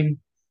suffering,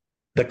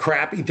 the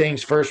crappy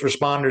things first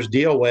responders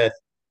deal with,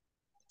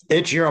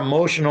 it's your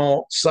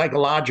emotional,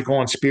 psychological,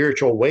 and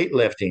spiritual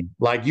weightlifting.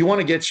 Like, you want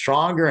to get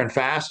stronger and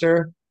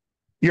faster,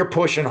 you're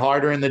pushing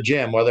harder in the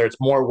gym, whether it's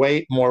more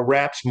weight, more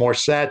reps, more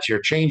sets, you're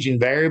changing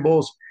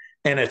variables,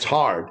 and it's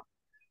hard.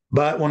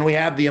 But when we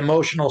have the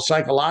emotional,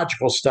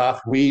 psychological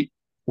stuff, we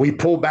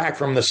pull back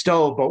from the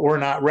stove, but we're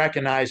not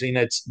recognizing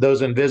it's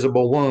those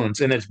invisible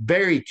wounds, and it's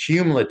very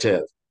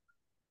cumulative.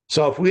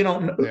 So if we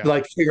don't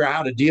figure out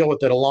how to deal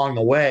with it along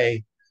the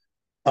way,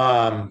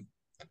 I've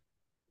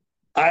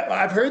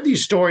heard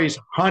these stories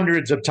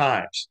hundreds of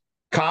times.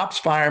 Cops,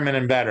 firemen,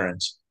 and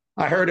veterans.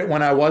 I heard it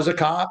when I was a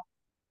cop,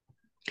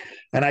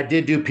 and I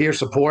did do peer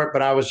support,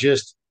 but I was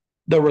just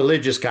the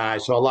religious guy.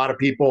 So a lot of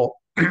people,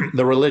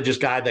 the religious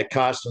guy that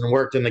cussed and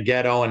worked in the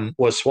ghetto and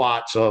was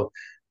SWAT. So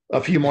a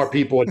few more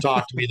people would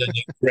talk to me than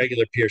the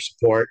regular peer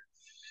support.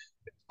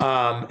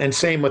 And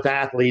same with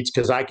athletes,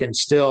 because I can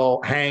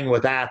still hang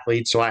with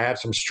athletes. So I have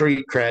some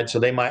street cred. So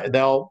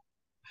they'll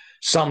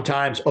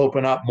sometimes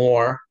open up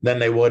more than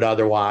they would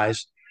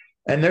otherwise.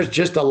 And there's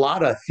just a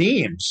lot of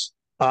themes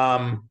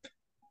that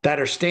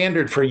are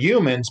standard for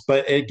humans,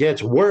 but it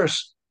gets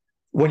worse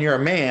when you're a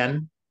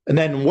man, and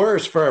then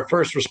worse for a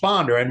first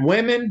responder. And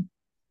women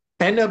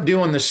end up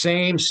doing the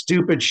same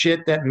stupid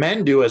shit that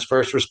men do as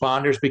first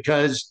responders,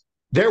 because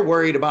they're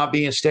worried about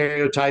being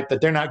stereotyped, that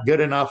they're not good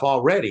enough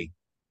already.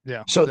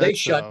 Yeah. So they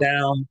shut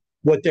down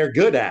what they're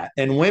good at.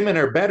 And women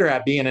are better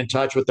at being in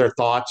touch with their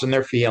thoughts and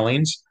their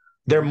feelings.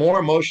 They're more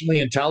emotionally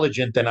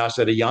intelligent than us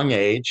at a young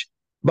age.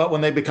 But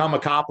when they become a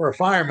cop or a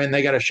fireman,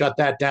 they got to shut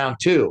that down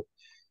too.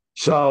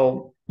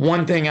 So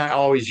one thing I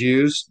always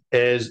use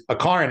is a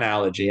car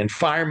analogy, and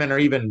firemen are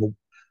even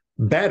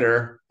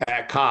better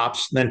at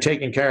cops than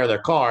taking care of their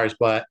cars.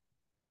 But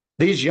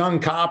these young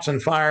cops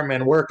and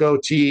firemen work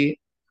OT,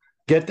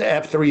 get the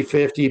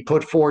F-350,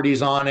 put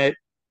 40s on it,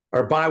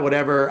 or buy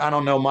whatever. I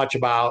don't know much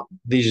about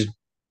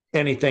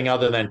anything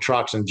other than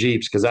trucks and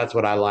Jeeps because that's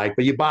what I like.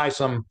 But you buy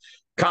some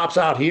cops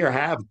out here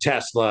have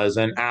Teslas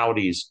and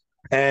Audis,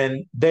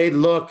 and they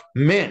look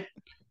mint,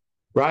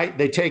 right?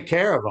 They take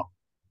care of them.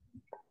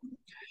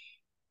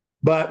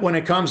 But when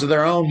it comes to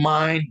their own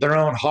mind, their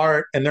own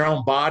heart, and their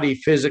own body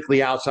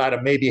physically outside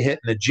of maybe hitting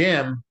the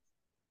gym,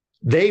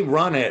 they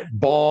run it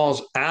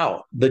balls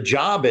out. The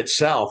job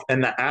itself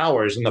and the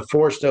hours and the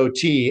forced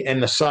OT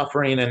and the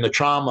suffering and the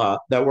trauma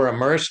that we're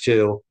immersed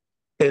to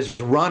is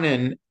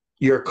running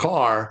your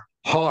car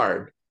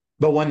hard.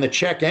 But when the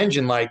check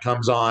engine light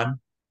comes on,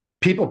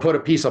 people put a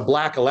piece of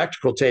black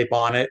electrical tape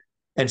on it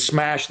and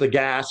smash the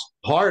gas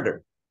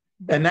harder.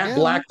 And that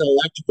black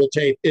electrical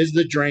tape is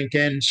the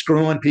drinking,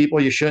 screwing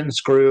people you shouldn't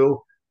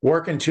screw,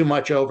 working too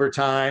much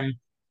overtime,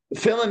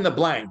 fill in the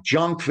blank,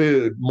 junk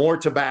food, more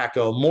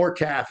tobacco, more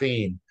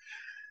caffeine.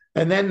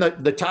 And then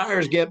the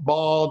tires get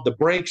bald, the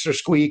brakes are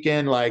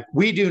squeaking. Like,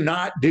 we do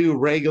not do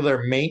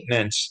regular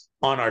maintenance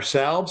on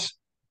ourselves.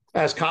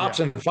 As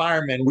cops and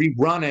firemen, we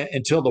run it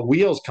until the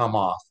wheels come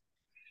off.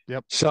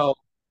 Yep. So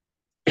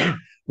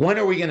when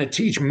are we going to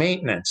teach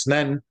maintenance? And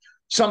then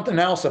something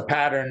else, a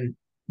pattern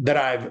that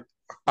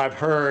I've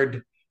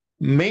heard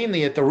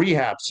mainly at the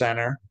rehab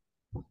center,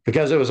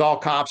 because it was all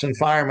cops and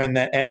firemen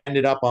that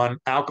ended up on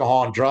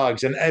alcohol and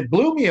drugs. And it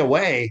blew me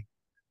away,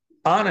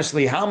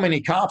 honestly, how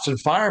many cops and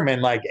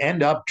firemen like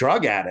end up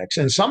drug addicts.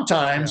 And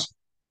sometimes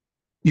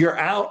you're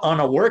out on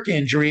a work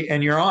injury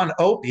and you're on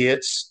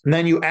opiates, and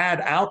then you add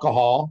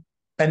alcohol,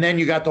 and then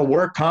you got the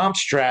work comp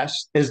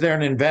stress. Is there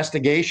an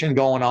investigation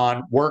going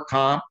on, work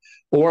comp,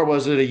 or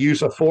was it a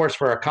use of force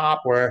for a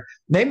cop where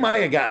they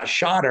might have got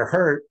shot or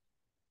hurt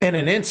in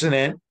an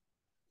incident,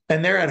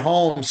 and they're at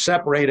home,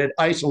 separated,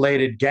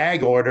 isolated,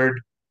 gag ordered,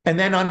 and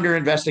then under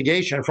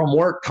investigation from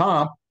work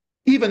comp,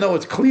 even though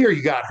it's clear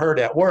you got hurt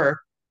at work,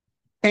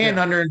 and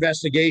under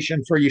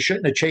investigation for you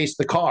shouldn't have chased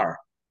the car.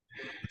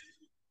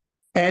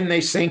 And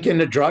they sink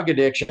into drug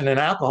addiction and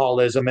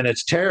alcoholism, and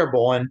it's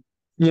terrible. And,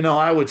 you know,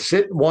 I would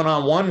sit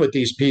one-on-one with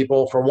these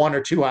people for 1 or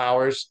 2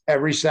 hours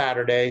every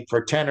Saturday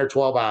for 10 or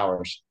 12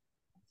 hours.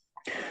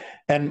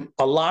 And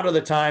a lot of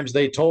the times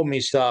they told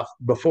me stuff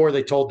before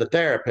they told the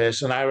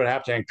therapist, and I would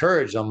have to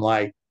encourage them,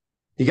 like,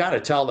 you got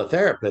to tell the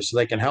therapist so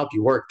they can help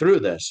you work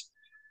through this.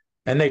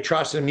 And they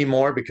trusted me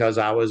more because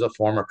I was a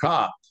former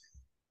cop.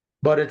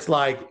 But it's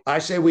like, I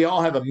say we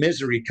all have a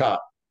misery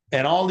cup,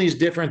 and all these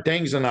different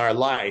things in our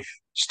life,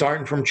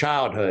 starting from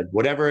childhood,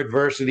 whatever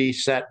adversity,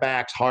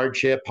 setbacks,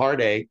 hardship,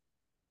 heartache,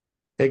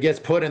 it gets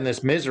put in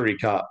this misery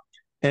cup.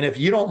 And if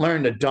you don't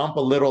learn to dump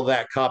a little of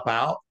that cup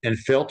out and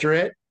filter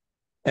it,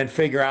 and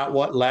figure out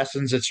what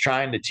lessons it's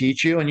trying to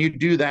teach you, and you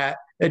do that,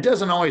 it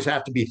doesn't always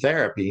have to be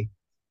therapy.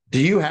 Do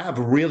you have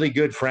really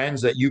good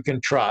friends that you can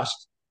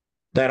trust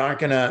that aren't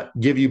going to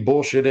give you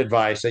bullshit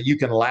advice, that you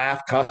can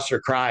laugh, cuss,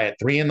 or cry at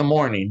 3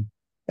 a.m.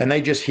 and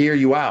they just hear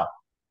you out?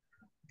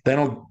 They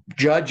don't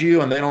judge you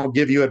and they don't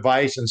give you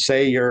advice and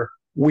say you're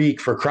weak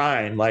for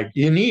crying. Like,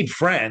 you need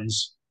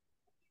friends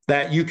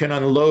that you can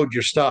unload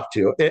your stuff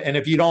to. And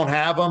if you don't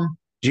have them,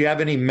 do you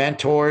have any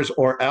mentors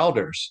or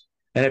elders?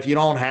 And if you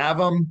don't have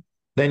them,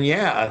 then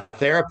a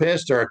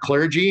therapist or a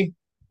clergy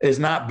is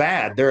not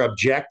bad. They're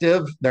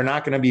objective. They're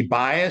not going to be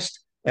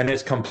biased, and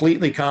it's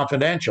completely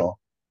confidential.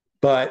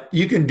 But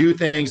you can do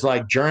things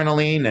like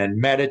journaling and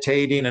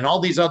meditating and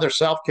all these other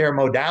self-care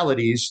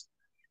modalities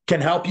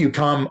can help you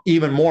come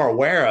even more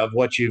aware of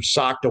what you've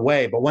socked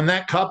away. But when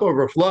that cup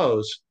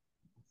overflows,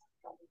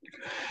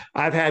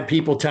 I've had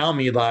people tell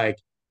me like,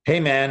 hey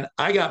man,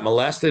 I got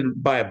molested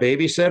by a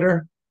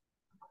babysitter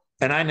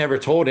and I never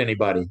told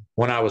anybody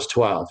when I was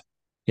 12,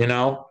 you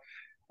know?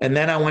 And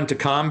then I went to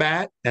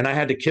combat and I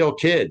had to kill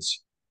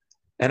kids.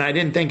 And I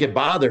didn't think it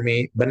bothered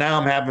me, but now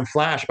I'm having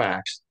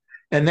flashbacks.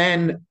 And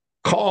then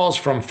calls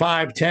from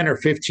 5, 10, or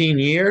 15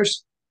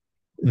 years,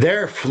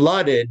 they're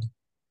flooded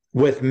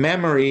with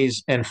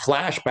memories and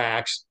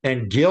flashbacks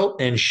and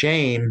guilt and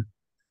shame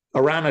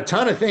around a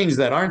ton of things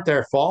that aren't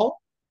their fault,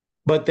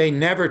 but they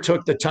never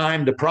took the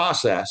time to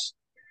process.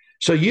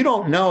 So you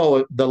don't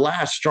know the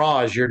last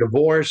straw is your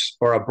divorce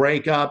or a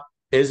breakup.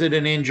 Is it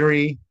an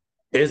injury?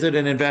 Is it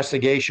an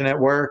investigation at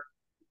work?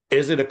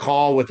 Is it a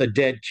call with a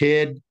dead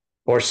kid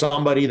or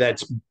somebody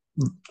that's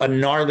a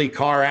gnarly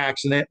car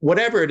accident?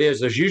 Whatever it is,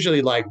 there's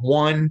usually like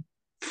one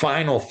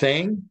final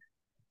thing.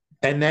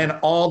 And then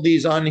all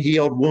these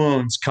unhealed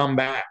wounds come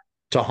back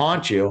to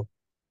haunt you.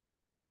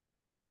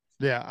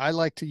 Yeah, I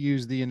like to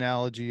use the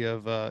analogy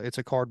of it's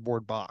a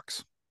cardboard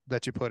box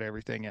that you put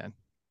everything in.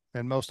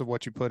 And most of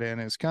what you put in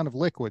is kind of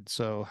liquid.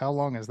 So how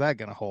long is that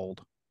going to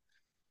hold?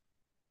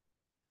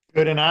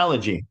 Good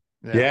analogy.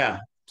 Yeah.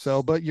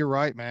 So, but you're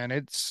right, man.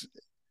 It's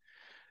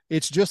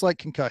just like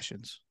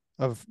concussions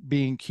of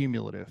being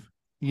cumulative.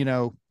 You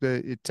know,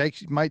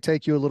 it might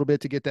take you a little bit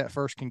to get that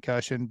first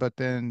concussion, but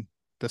then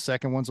the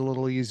second one's a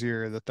little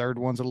easier. The third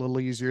one's a little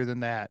easier than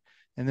that.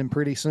 And then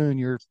pretty soon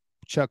you're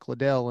Chuck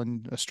Liddell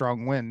and a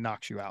strong wind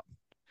knocks you out.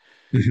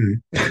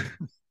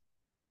 Mm-hmm.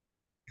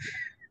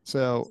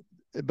 So,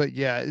 but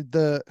yeah,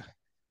 the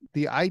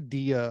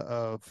idea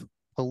of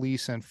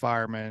police and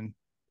firemen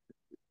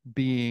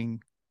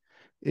being,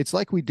 it's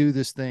like we do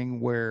this thing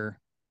where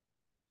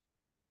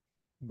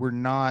we're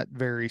not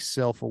very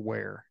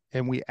self-aware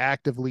and we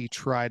actively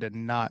try to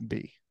not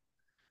be.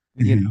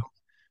 You Mhm.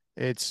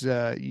 it's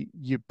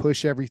you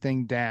push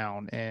everything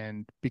down,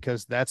 and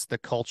because that's the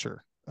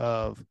culture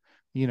of,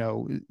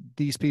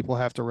 these people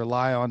have to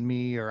rely on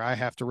me, or I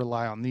have to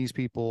rely on these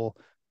people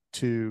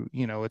to,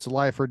 it's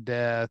life or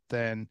death.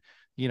 And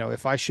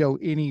if I show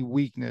any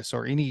weakness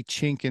or any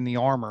chink in the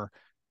armor,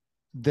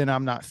 then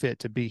I'm not fit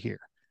to be here.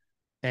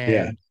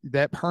 Yeah. And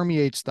that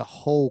permeates the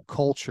whole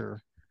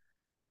culture,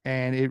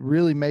 and it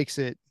really makes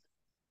it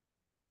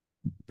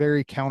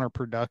very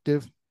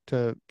counterproductive,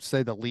 to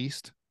say the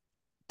least,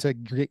 to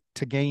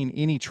gain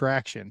any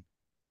traction,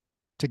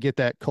 to get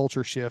that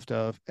culture shift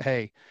of,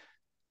 hey,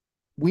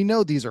 we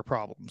know these are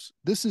problems.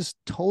 This is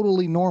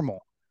totally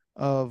normal.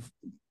 Of,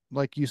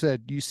 like you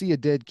said, you see a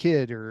dead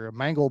kid or a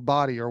mangled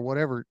body or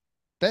whatever,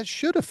 that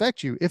should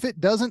affect you. If it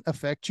doesn't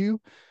affect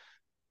you,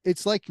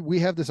 it's like we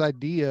have this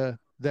idea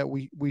that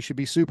we should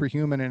be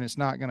superhuman and it's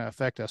not going to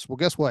affect us. Well,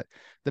 guess what?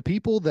 The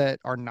people that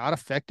are not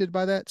affected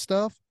by that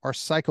stuff are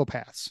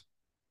psychopaths.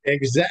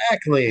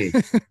 Exactly.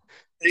 So,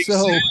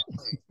 Exactly.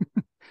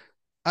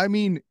 I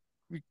mean,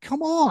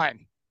 come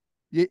on.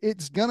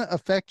 It's going to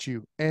affect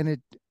you. And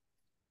it,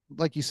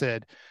 like you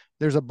said,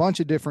 there's a bunch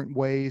of different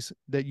ways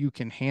that you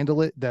can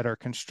handle it that are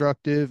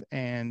constructive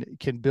and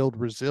can build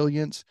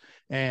resilience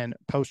and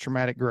post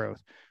traumatic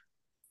growth.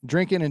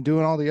 Drinking and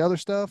doing all the other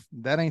stuff,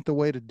 that ain't the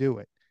way to do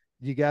it.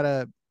 You got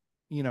to,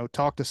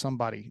 talk to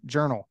somebody,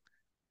 journal,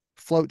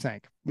 float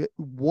tank,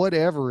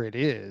 whatever it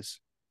is,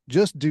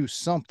 just do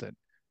something.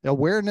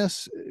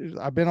 Awareness,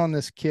 I've been on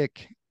this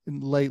kick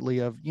lately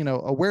of,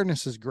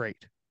 awareness is great.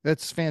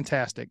 That's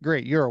fantastic.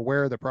 Great. You're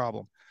aware of the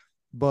problem.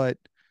 But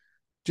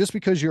just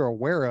because you're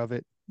aware of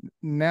it,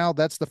 now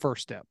that's the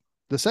first step.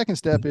 The second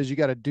step is you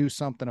got to do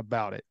something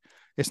about it.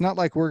 It's not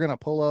like we're going to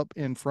pull up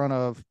in front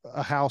of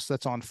a house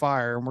that's on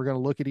fire and we're going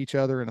to look at each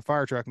other in the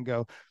fire truck and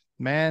go,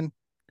 man,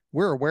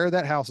 we're aware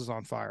that house is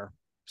on fire.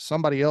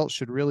 Somebody else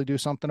should really do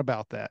something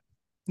about that.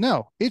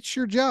 No, it's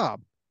your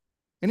job.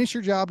 And it's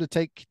your job to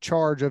take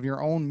charge of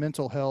your own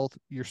mental health,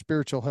 your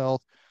spiritual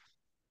health,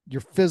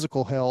 your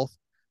physical health,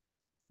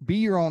 be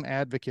your own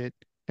advocate,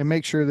 and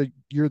make sure that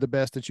you're the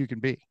best that you can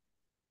be.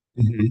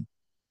 Mhm.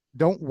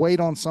 Don't wait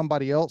on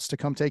somebody else to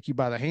come take you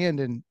by the hand.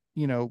 And,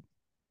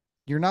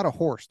 you're not a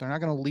horse. They're not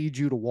going to lead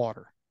you to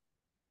water.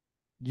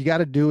 You got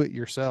to do it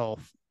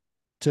yourself,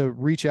 to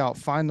reach out,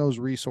 find those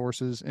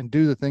resources, and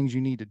do the things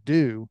you need to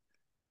do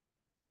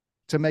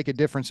to make a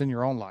difference in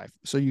your own life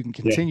so you can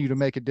Yeah. continue to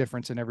make a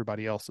difference in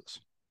everybody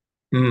else's.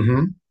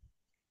 Hmm.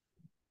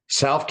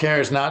 Self-care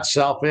is not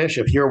selfish.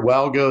 If your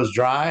well goes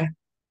dry,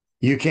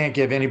 you can't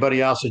give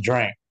anybody else a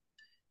drink.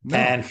 No,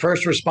 And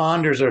first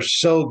responders are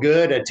so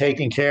good at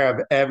taking care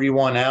of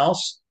everyone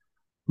else,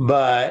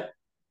 but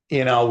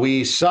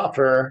we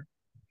suffer.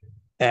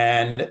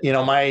 And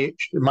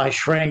my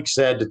shrink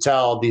said to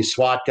tell these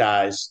SWAT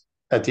guys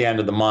at the end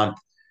of the month,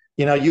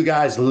 you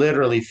guys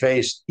literally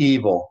face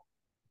evil.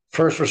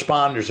 First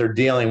responders are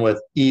dealing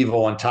with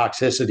evil and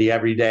toxicity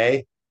every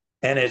day,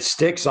 and it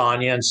sticks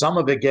on you, and some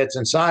of it gets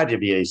inside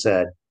of you, he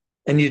said,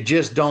 and you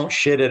just don't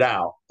shit it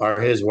out,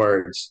 are his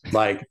words.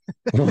 Like,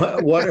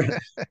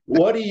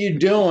 what are you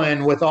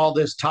doing with all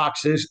this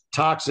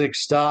toxic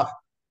stuff,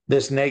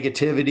 this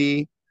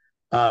negativity?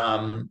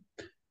 um,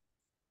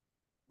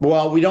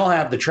 well, we don't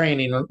have the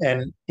training,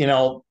 and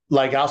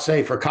like I'll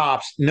say for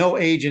cops, no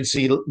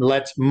agency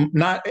lets,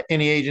 not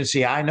any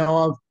agency I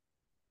know of,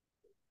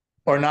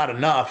 or not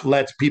enough,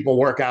 lets people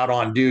work out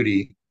on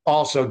duty,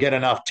 also get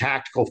enough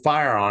tactical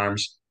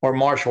firearms or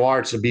martial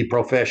arts to be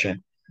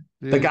proficient.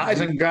 The guys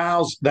the, and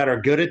gals that are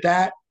good at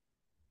that,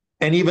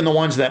 and even the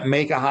ones that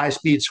make a high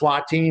speed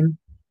SWAT team,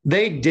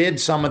 they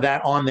did some of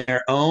that on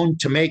their own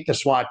to make the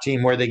SWAT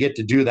team where they get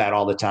to do that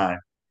all the time.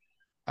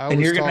 I And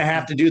was talking, you're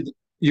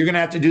going to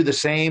have to do the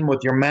same with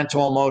your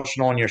mental,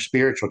 emotional, and your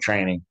spiritual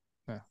training,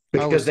 I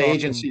because was the talking,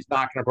 agency's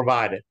not going to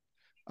provide it.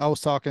 I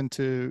was talking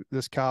to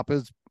this cop.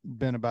 It's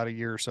been about a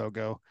year or so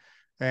ago,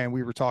 and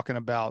we were talking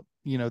about,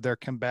 their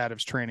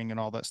combatives training and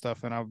all that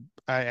stuff. And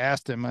I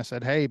asked him, I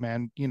said, hey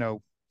man,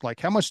 like,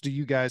 how much do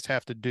you guys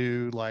have to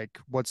do? Like,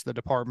 what's the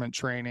department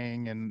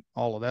training and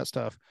all of that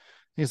stuff?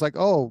 He's like,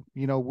 oh,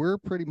 we're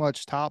pretty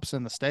much tops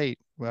in the state.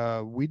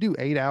 We do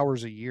 8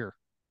 hours a year.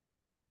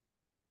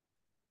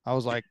 I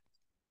was like,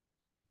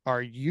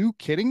 are you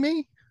kidding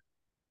me?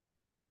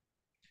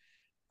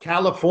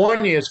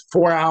 California is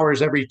 4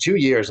 hours every 2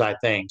 years, I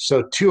think.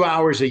 So 2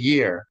 hours a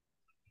year.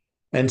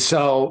 And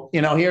so,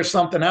 here's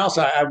something else.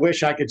 I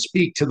wish I could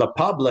speak to the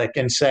public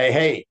and say,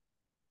 hey,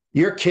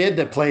 your kid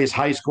that plays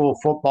high school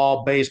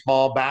football,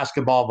 baseball,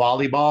 basketball,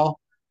 volleyball,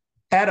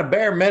 at a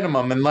bare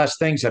minimum, unless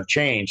things have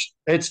changed,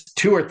 it's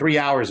 2 or 3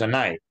 hours a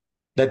night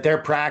that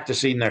they're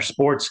practicing their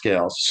sports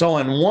skills. So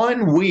in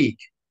 1 week,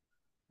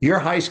 your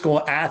high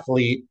school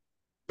athlete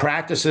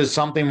practices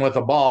something with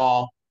a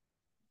ball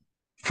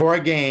for a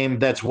game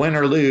that's win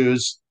or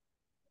lose,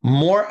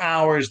 more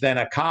hours than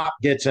a cop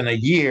gets in a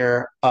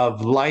year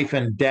of life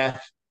and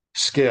death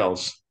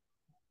skills.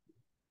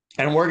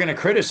 And we're going to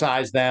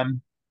criticize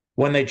them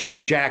when they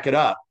jack it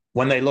up,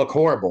 when they look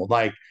horrible.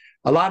 Like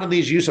a lot of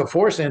these use of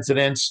force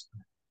incidents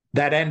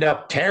that end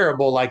up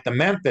terrible, like the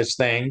Memphis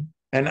thing.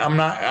 And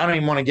I don't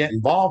even want to get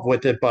involved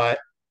with it, but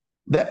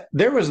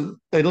there was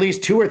at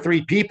least 2 or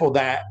 3 people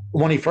that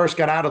when he first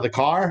got out of the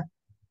car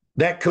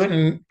that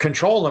couldn't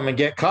control him and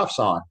get cuffs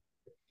on.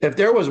 If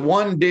there was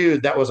one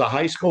dude that was a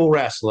high school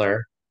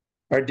wrestler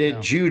or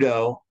did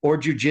judo or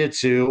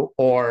jujitsu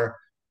or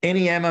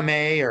any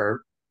MMA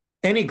or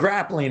any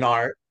grappling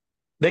art,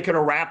 they could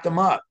have wrapped him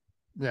up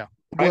right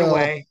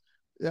away.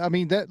 I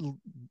mean, that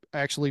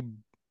actually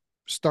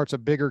starts a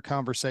bigger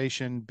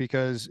conversation,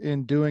 because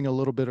in doing a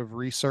little bit of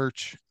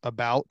research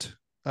about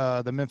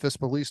the Memphis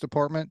Police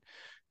Department,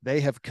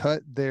 they have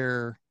cut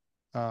their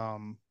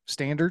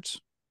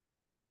standards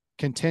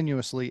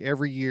continuously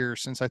every year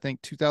since I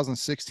think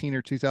 2016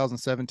 or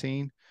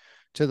 2017,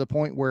 to the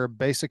point where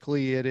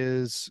basically it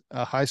is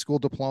a high school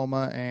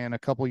diploma and a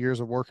couple years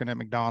of working at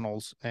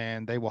McDonald's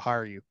and they will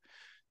hire you,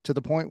 to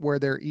the point where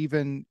they're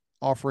even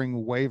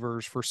offering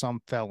waivers for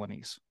some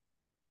felonies.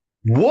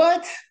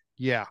 What?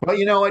 Yeah.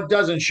 Well, it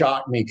doesn't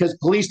shock me because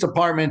police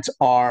departments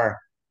are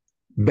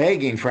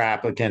begging for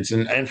applicants,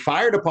 and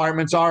fire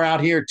departments are out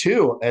here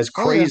too, as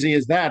crazy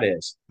as that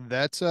is.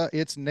 That's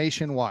it's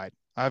nationwide.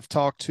 I've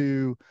talked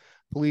to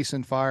police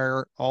and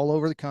fire all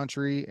over the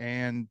country,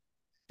 and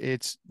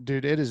it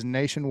is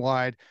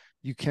nationwide.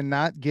 You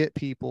cannot get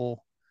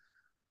people,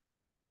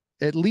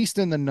 at least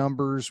in the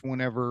numbers,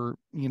 whenever,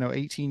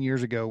 18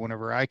 years ago,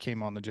 whenever I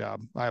came on the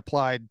job, I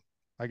applied,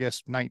 I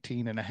guess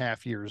 19 and a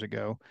half years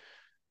ago.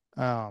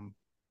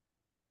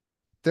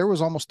 There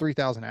was almost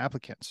 3,000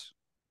 applicants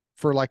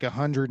for like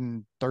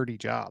 130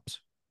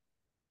 jobs.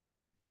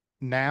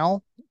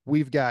 Now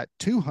we've got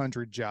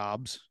 200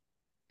 jobs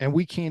and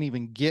we can't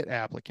even get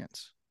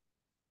applicants.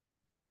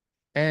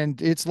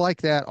 And it's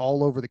like that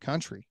all over the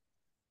country.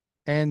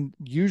 And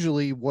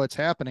usually what's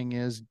happening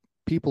is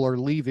people are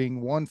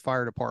leaving one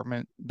fire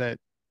department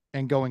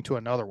and going to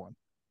another one.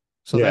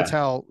 So that's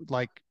how,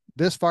 like,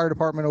 this fire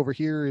department over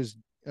here is,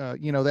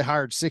 they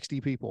hired 60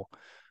 people.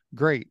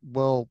 Great.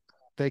 Well,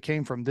 they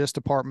came from this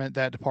department,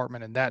 that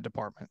department, and that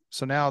department.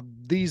 So now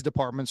these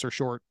departments are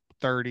short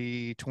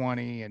 30,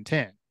 20, and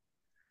 10.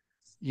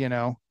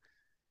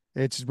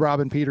 It's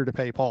robbing Peter to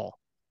pay Paul.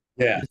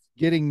 Yeah. It's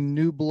getting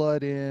new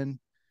blood in.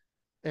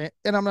 And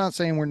I'm not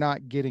saying we're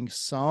not getting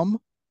some,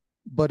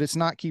 but it's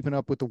not keeping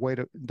up with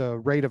the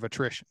rate of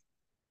attrition.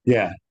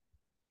 Yeah.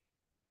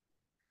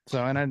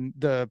 So, and then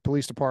the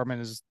police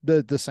department is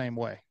the same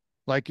way.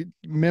 Like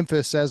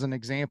Memphis, as an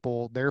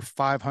example, they're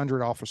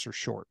 500 officers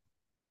short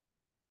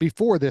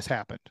before this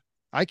happened.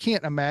 I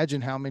can't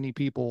imagine how many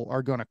people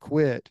are going to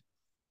quit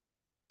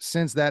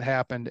since that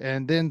happened.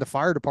 And then the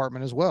fire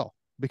department as well,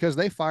 because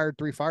they fired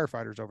 3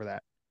 firefighters over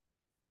that.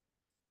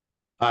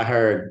 I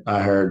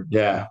heard.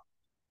 Yeah.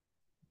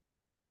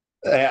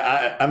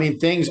 I mean,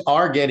 things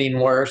are getting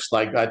worse.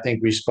 Like I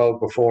think we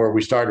spoke before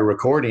we started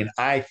recording.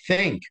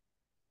 I'm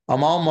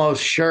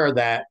almost sure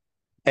that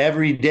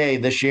every day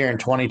this year in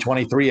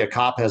 2023, a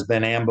cop has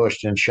been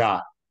ambushed and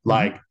shot.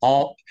 Like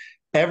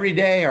every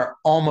day or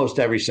almost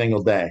every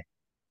single day.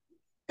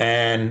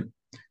 And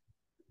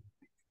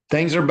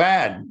things are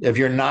bad. If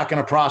you're not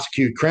going to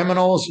prosecute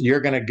criminals,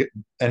 you're going to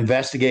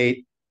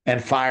investigate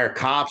and fire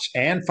cops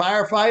and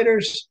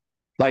firefighters.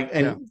 Like,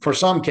 and for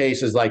some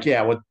cases, like,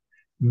 with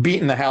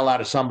beating the hell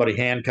out of somebody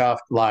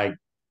handcuffed, like,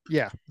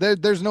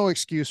 there's no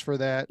excuse for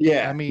that.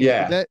 I mean,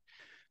 that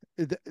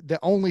the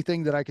only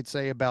thing that I could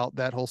say about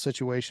that whole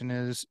situation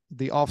is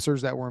the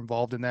officers that were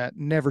involved in that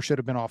never should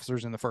have been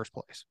officers in the first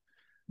place.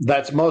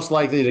 That's most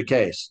likely the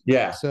case.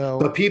 Yeah. So,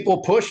 but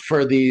people pushed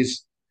for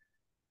these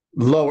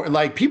lower,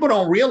 like, people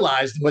don't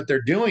realize what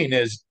they're doing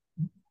is,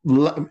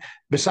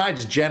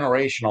 besides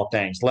generational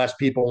things, less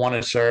people want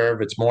to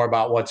serve. It's more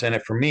about what's in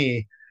it for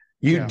me.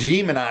 You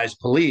demonize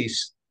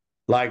police.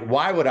 Like,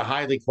 why would a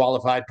highly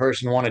qualified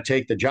person want to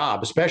take the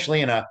job,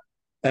 especially in a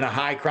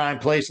high crime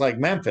place like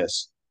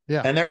Memphis?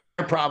 Yeah. And they're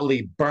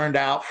probably burned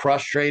out,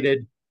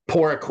 frustrated,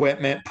 poor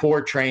equipment,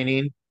 poor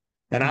training.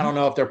 And I don't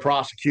know if they're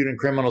prosecuting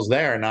criminals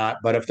there or not,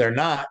 but if they're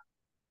not,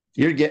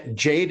 you're getting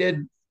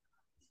jaded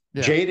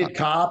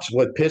cops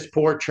with piss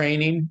poor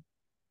training.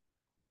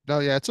 No,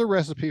 it's a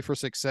recipe for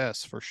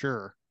success for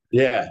sure.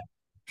 Yeah.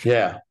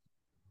 Yeah.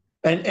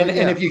 And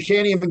if you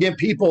can't even give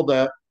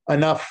people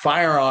enough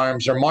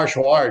firearms or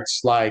martial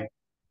arts, like,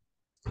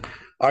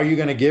 are you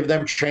going to give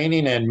them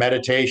training in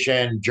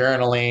meditation,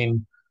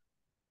 journaling?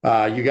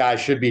 You guys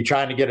should be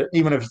trying to get it,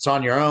 even if it's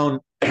on your own,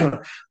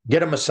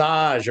 get a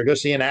massage or go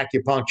see an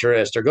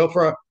acupuncturist or go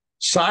for a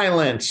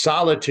silence,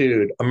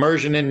 solitude,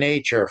 immersion in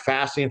nature,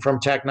 fasting from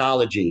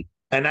technology,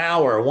 an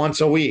hour once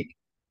a week.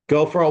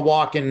 Go for a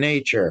walk in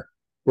nature.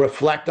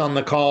 Reflect on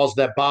the calls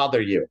that bother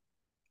you.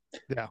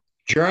 Yeah.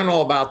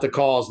 Journal about the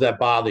calls that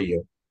bother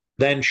you.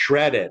 Then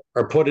shred it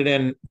or put it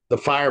in the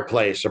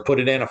fireplace or put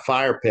it in a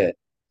fire pit.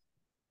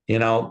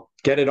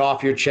 Get it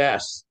off your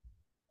chest.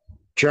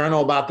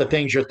 Journal about the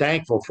things you're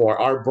thankful for.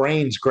 Our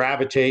brains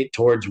gravitate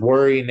towards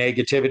worry,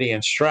 negativity,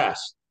 and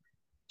stress.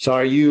 So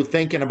are you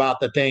thinking about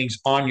the things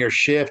on your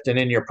shift and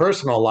in your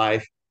personal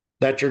life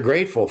that you're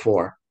grateful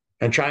for,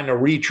 and trying to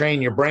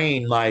retrain your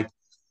brain? Like,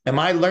 am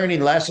I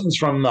learning lessons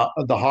from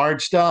the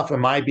hard stuff?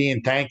 Am I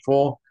being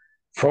thankful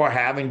for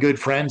having good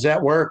friends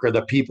at work, or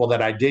the people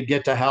that I did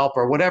get to help,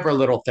 or whatever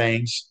little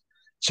things?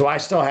 So I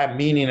still have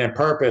meaning and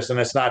purpose, and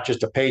it's not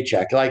just a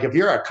paycheck. Like if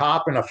you're a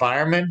cop and a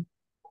fireman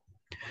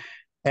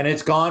and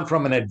it's gone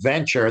from an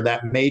adventure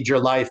that made your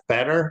life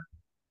better,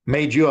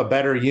 made you a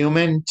better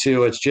human,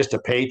 to it's just a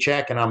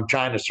paycheck and I'm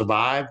trying to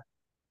survive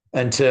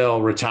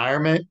until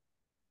retirement,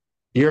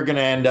 you're going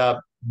to end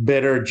up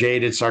bitter,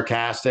 jaded,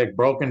 sarcastic,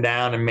 broken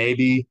down, and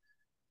maybe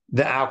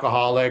the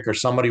alcoholic or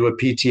somebody with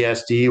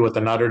PTSD with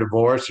another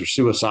divorce or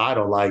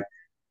suicidal. Like,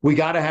 we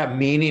got to have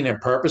meaning and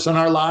purpose in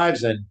our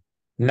lives. And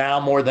now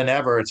more than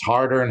ever, it's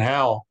harder than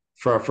hell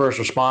for a first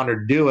responder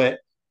to do it.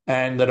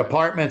 And the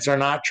departments are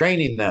not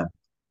training them.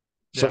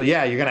 So,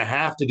 yeah, you're going to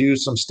have to do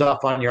some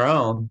stuff on your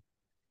own.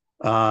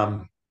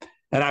 And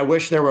I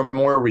wish there were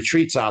more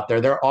retreats out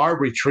there. There are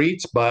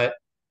retreats, but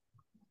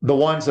the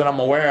ones that I'm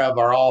aware of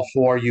are all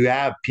for you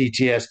have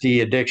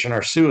PTSD, addiction,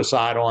 or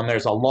suicidal. And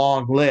there's a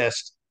long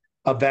list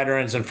of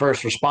veterans and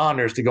first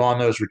responders to go on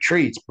those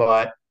retreats.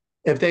 But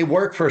if they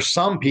work for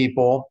some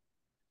people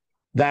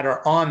that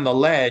are on the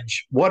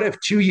ledge, what if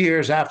 2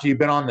 years after you've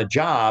been on the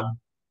job,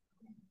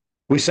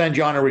 we send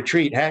you on a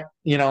retreat? Heck,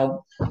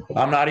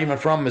 I'm not even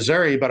from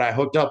Missouri, but I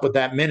hooked up with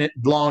that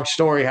long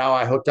story how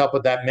I hooked up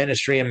with that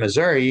ministry in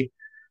Missouri.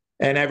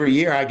 And every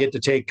year I get to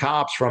take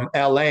cops from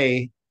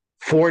LA,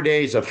 4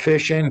 days of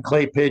fishing,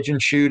 clay pigeon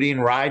shooting,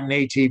 riding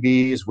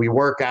ATVs. We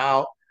work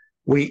out,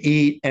 we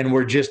eat, and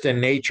we're just in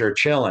nature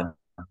chilling.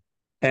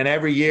 And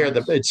every year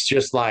it's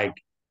just like,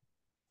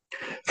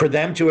 for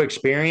them to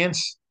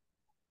experience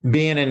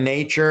being in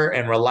nature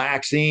and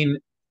relaxing,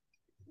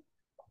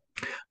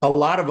 a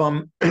lot of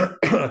them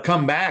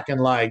come back and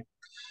like,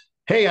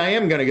 hey, I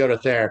am going to go to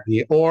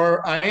therapy,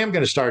 or I am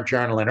going to start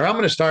journaling, or I'm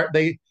going to start,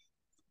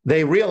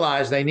 they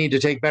realize they need to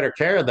take better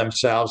care of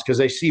themselves because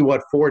they see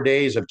what 4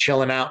 days of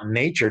chilling out in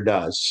nature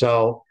does.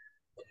 So,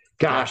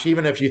 gosh,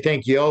 even if you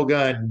think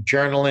yoga and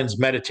journaling's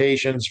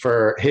meditations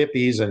for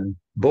hippies and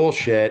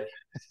bullshit,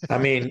 I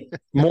mean,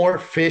 more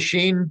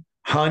fishing,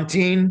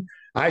 hunting,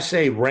 I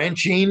say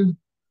wrenching,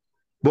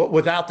 but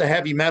without the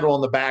heavy metal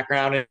in the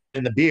background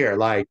and the beer.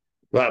 Like,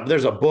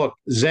 there's a book,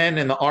 Zen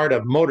and the Art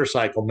of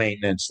Motorcycle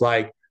Maintenance.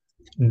 Like,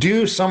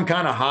 do some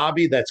kind of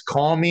hobby that's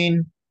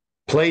calming,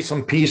 play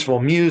some peaceful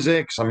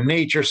music, some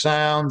nature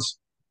sounds,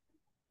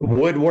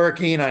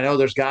 woodworking. I know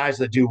there's guys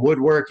that do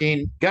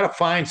woodworking. Got to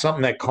find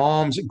something that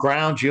calms,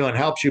 grounds you, and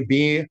helps you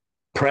be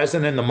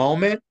present in the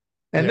moment.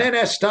 And then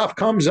as stuff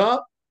comes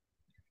up,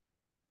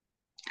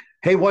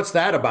 hey, what's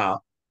that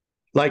about?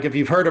 Like, if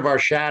you've heard of our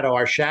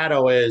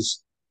shadow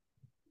is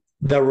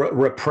the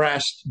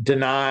repressed,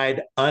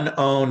 denied,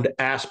 unowned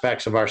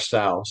aspects of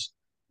ourselves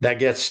that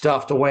get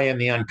stuffed away in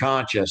the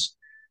unconscious.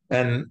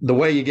 And the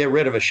way you get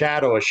rid of a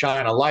shadow is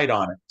shine a light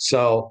on it.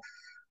 So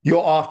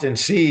you'll often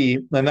see,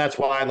 and that's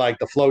why I like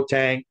the float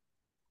tank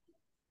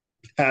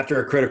after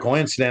a critical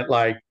incident.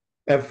 Like,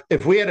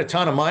 if we had a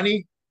ton of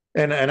money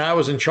and I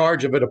was in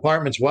charge of a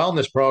department's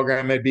wellness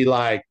program, it'd be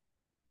like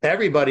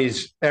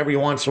everybody's every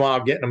once in a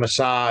while getting a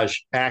massage,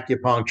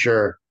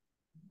 acupuncture,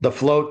 the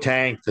float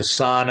tank, the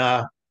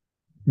sauna,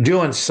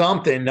 doing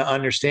something to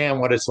understand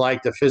what it's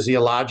like to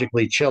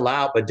physiologically chill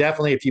out. But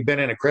definitely, if you've been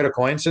in a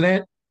critical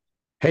incident,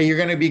 hey, you're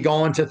going to be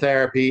going to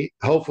therapy.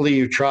 Hopefully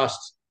you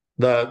trust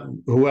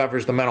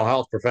whoever's the mental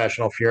health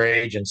professional for your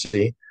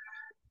agency.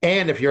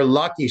 And if you're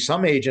lucky,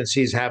 some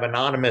agencies have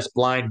anonymous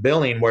blind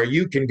billing where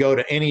you can go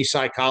to any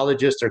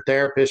psychologist or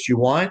therapist you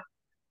want.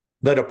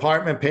 The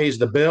department pays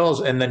the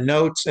bills and the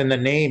notes and the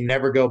name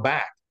never go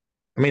back.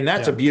 I mean,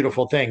 that's a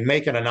beautiful thing.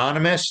 Make it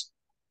anonymous.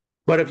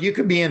 But if you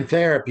could be in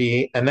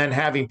therapy and then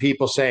having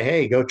people say,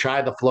 hey, go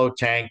try the float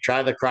tank,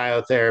 try the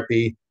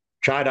cryotherapy,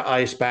 try the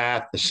ice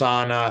bath, the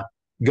sauna,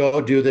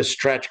 go do this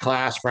stretch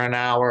class for an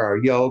hour,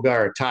 or yoga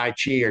or Tai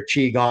Chi or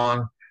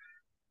Qigong,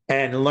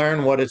 and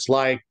learn what it's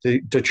like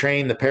to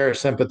train the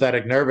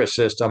parasympathetic nervous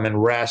system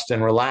and rest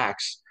and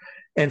relax.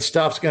 And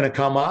stuff's going to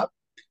come up,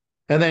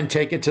 and then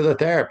take it to the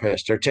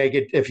therapist, or take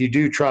it, if you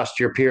do trust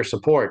your peer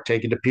support,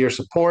 take it to peer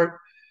support.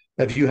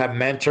 If you have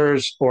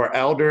mentors or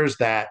elders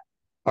that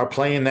are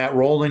playing that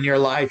role in your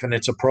life and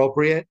it's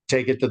appropriate,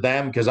 take it to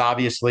them, because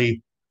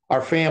obviously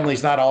our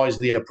family's not always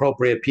the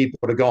appropriate people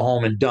to go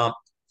home and dump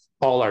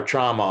all our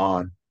trauma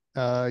on.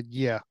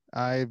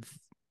 I've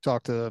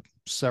talked to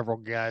several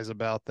guys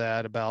about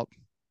that, about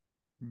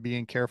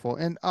being careful.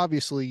 And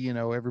obviously,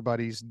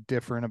 everybody's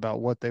different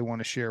about what they want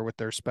to share with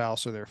their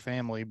spouse or their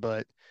family,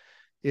 but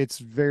it's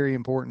very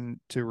important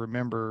to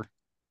remember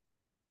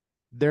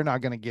they're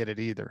not going to get it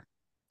either.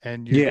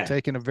 And you're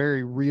taking a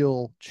very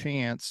real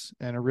chance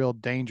and a real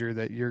danger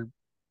that your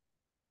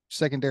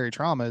secondary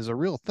trauma is a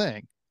real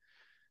thing.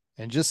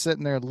 And just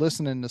sitting there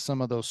listening to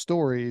some of those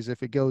stories,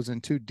 if it goes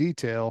into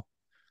detail,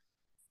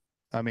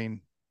 I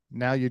mean,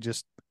 now you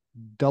just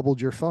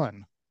doubled your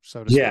fun,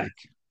 so to Yeah.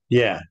 speak.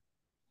 Yeah.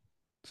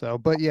 So,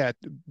 but yeah,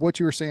 what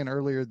you were saying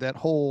earlier, that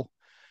whole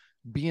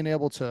being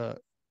able to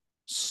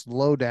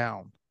slow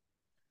down.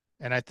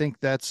 And I think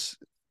that's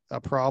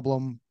a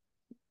problem,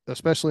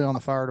 especially on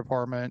the fire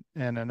department.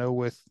 And I know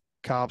with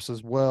cops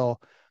as well,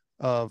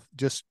 of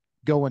just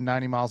going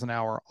 90 miles an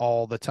hour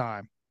all the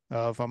time.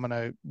 Of I'm going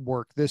to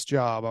work this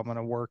job, I'm going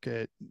to work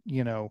at,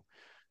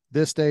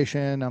 this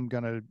station, I'm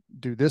going to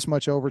do this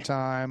much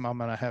overtime, I'm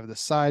going to have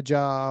this side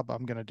job,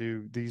 I'm going to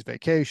do these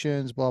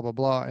vacations, blah, blah,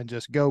 blah, and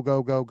just go,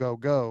 go, go, go,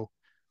 go.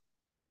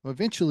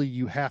 Eventually,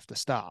 you have to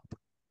stop.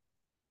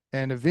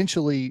 And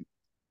eventually,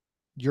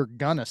 you're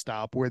going to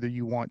stop whether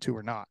you want to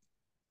or not.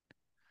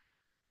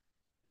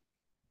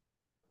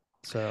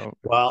 So,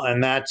 Well,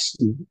 and that's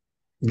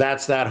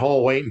that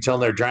whole wait until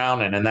they're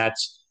drowning. And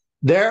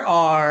there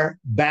are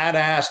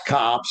badass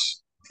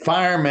cops,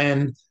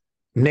 firemen,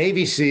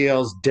 Navy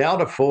SEALs,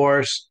 Delta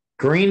Force,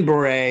 Green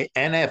Beret,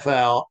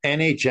 NFL,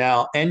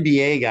 NHL,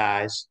 NBA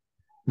guys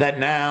that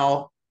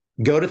now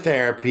go to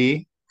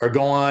therapy or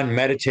go on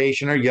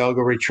meditation or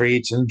yoga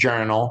retreats and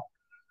journal.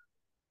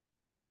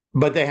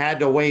 But they had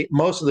to wait.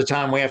 Most of the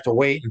time, we have to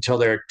wait until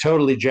they're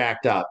totally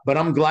jacked up. But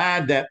I'm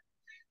glad that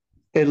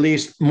at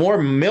least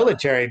more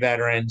military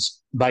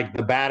veterans, like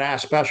the badass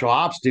special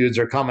ops dudes,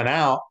 are coming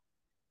out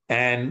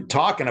and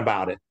talking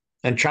about it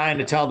and trying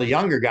to tell the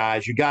younger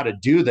guys, you got to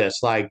do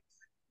this. Like,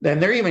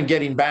 and they're even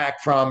getting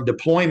back from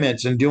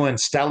deployments and doing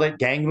stellate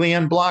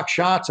ganglion block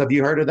shots. Have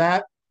you heard of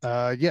that?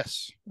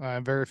 yes,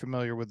 I'm very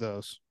familiar with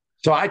those.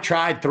 So I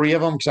tried 3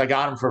 of them because I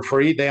got them for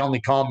free. They only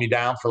calmed me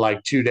down for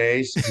like 2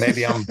 days.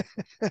 Maybe I'm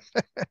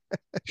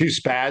too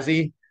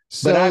spazzy, but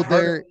So I've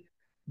heard.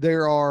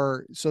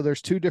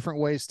 there's two different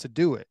ways to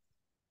do it.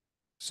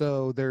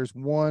 So there's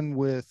one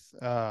with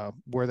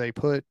where they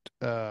put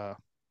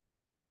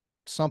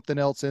something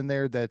else in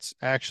there that's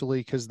actually,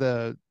 because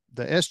the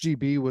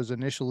SGB was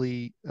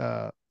initially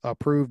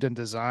approved and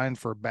designed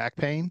for back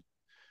pain.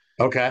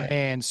 Okay.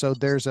 And so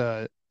there's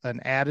an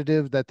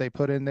additive that they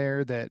put in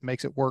there that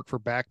makes it work for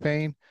back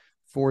pain.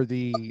 For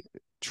the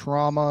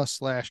trauma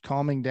slash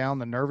calming down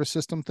the nervous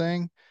system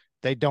thing,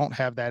 they don't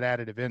have that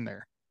additive in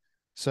there.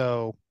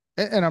 So,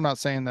 and I'm not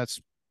saying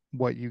that's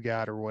what you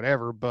got or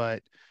whatever,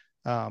 but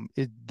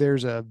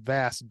there's a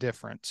vast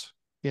difference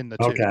in the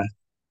two. Okay.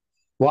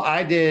 Well,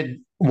 I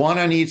did one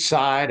on each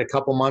side a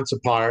couple months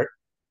apart.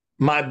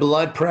 My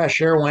blood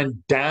pressure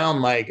went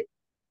down like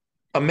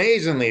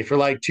amazingly for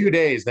like 2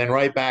 days, then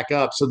right back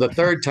up. So the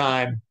third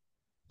time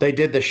they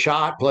did the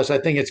shot, plus I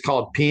think it's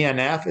called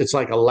PNF. It's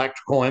like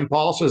electrical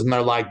impulses, and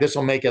they're like, this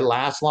will make it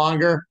last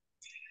longer.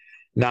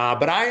 Nah,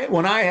 but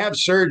when I have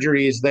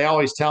surgeries, they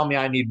always tell me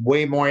I need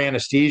way more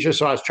anesthesia.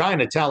 So I was trying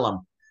to tell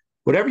them,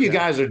 whatever you Yeah.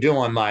 guys are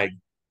doing, like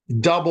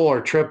double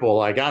or triple,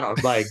 like I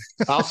don't like,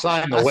 I'll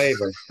sign the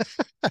waiver.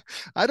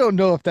 I don't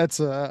know if that's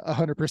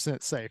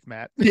 100% safe,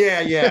 Matt.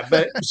 Yeah.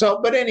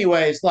 But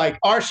anyways, like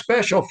our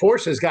special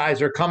forces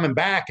guys are coming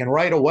back, and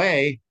right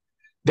away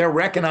they're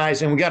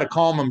recognizing we got to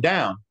calm them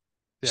down.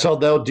 Yeah. So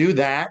they'll do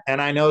that.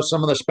 And I know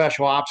some of the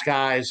special ops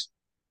guys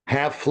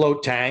have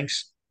float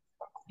tanks.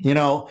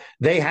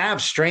 They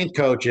have strength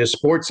coaches,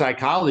 sports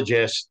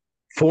psychologists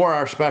for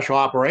our special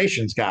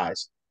operations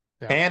guys,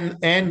 Yeah.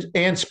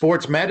 and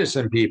sports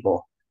medicine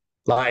people.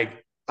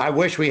 Like, I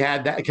wish we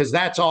had that, because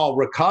that's all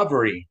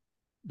recovery.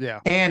 Yeah.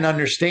 And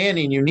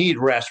understanding you need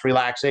rest,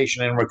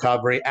 relaxation, and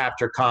recovery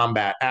after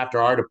combat, after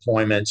our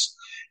deployments.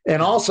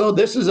 And also,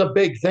 this is a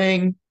big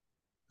thing,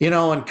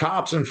 and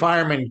cops and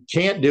firemen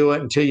can't do it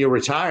until you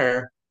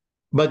retire.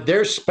 But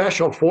there's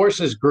special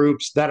forces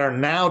groups that are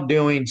now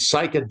doing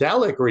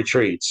psychedelic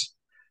retreats.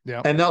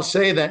 Yeah. And they'll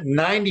say that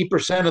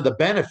 90% of the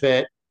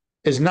benefit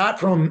is not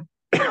from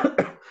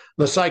the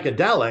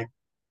psychedelic,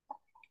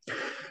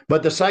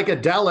 but the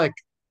psychedelic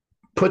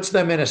puts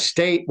them in a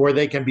state where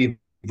they can be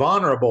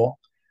vulnerable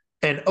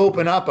and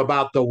open up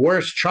about the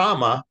worst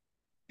trauma.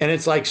 And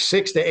it's like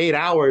 6 to 8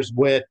 hours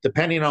with,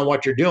 depending on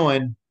what you're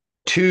doing,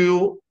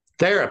 2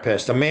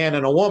 therapists, a man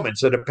and a woman.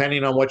 So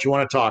depending on what you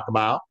want to talk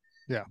about.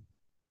 Yeah.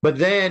 But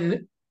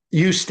then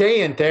you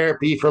stay in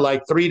therapy for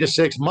like 3 to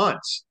 6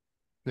 months.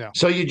 Yeah.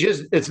 So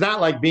it's not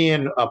like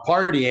being a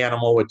party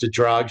animal with the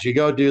drugs. You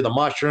go do the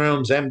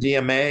mushrooms,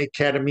 MDMA,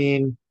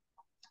 ketamine,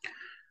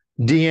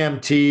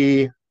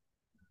 DMT,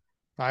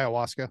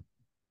 Ayahuasca.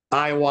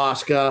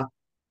 ayahuasca,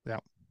 Yeah.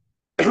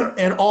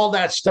 and all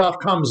that stuff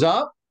comes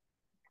up.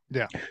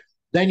 Yeah.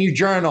 Then you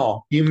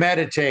journal, you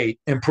meditate,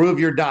 improve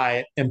your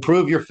diet,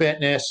 improve your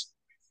fitness,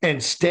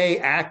 and stay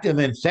active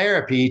in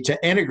therapy to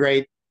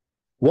integrate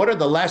what are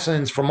the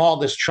lessons from all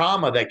this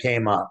trauma that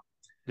came up.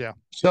 Yeah.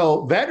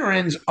 So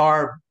veterans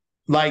are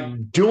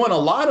like doing a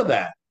lot of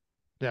that.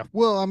 Yeah.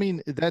 Well, I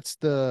mean, that's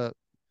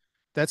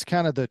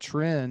kind of the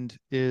trend,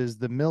 is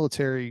the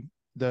military,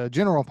 the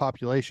general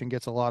population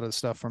gets a lot of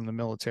stuff from the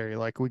military.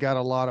 Like, we got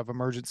a lot of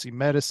emergency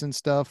medicine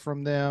stuff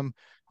from them,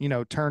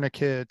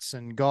 tourniquets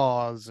and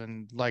gauze.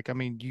 And like, I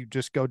mean, you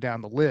just go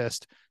down the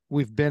list,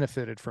 we've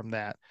benefited from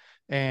that.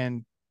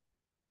 And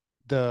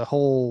the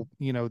whole,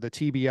 the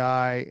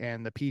TBI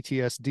and the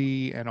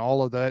PTSD and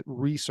all of that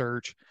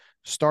research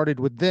started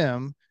with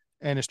them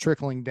and is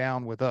trickling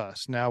down with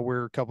us. Now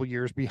we're a couple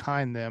years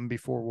behind them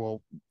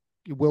before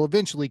we'll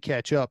eventually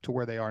catch up to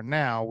where they are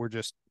now. We're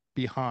just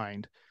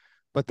behind.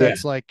 But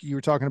that's like you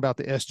were talking about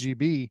the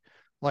SGB,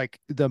 like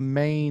the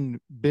main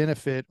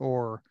benefit,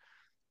 or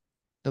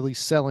at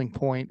least selling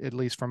point, at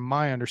least from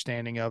my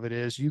understanding of it,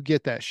 is you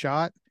get that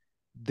shot,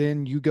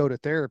 then you go to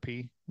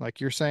therapy,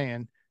 like you're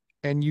saying,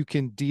 and you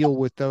can deal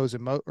with those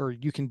or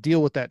you can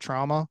deal with that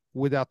trauma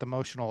without the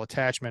emotional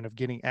attachment of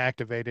getting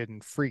activated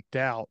and freaked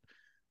out,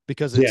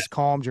 because it's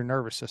calmed your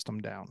nervous system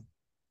down.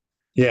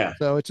 Yeah.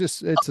 So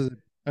it's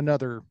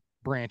another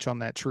branch on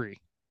that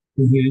tree.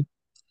 Mm-hmm.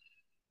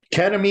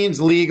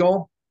 Ketamine's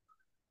legal,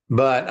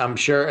 but I'm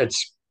sure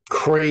it's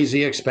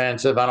crazy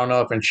expensive. I don't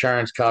know if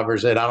insurance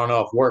covers it. I don't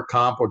know if work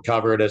comp would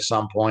cover it at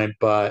some point,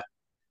 but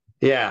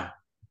yeah,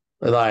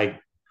 but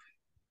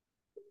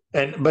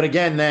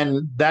again,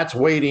 then that's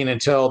waiting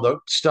until the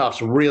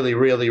stuff's really,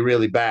 really,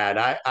 really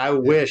bad. I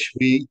wish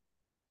we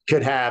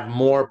could have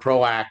more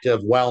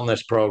proactive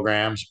wellness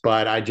programs,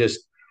 but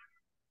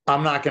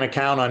I'm not going to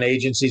count on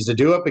agencies to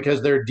do it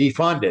because they're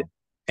defunded.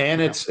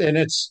 And it's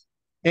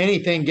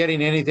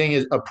getting anything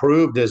is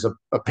approved is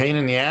a pain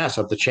in the ass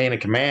of the chain of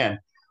command.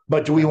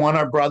 But do we want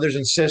our brothers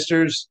and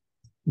sisters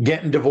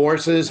getting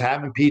divorces,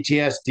 having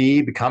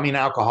PTSD, becoming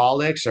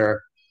alcoholics,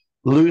 or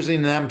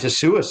losing them to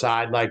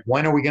suicide? Like,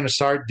 when are we going to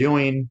start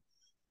doing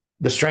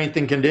the strength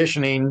and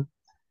conditioning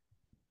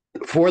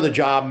for the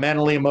job,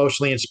 mentally,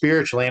 emotionally, and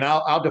spiritually? And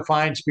I'll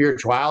define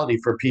spirituality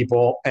for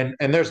people. And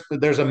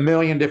there's a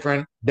million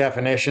different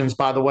definitions,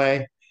 by the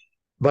way.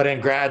 But in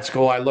grad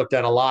school, I looked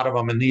at a lot of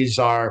them, and these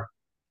are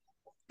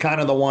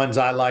kind of the ones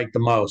I like the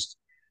most.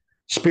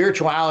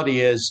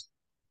 Spirituality is,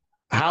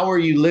 how are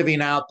you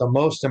living out the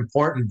most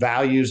important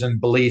values and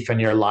belief in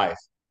your life?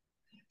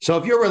 So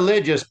if you're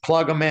religious,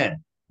 plug them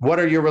in. What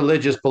are your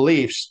religious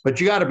beliefs?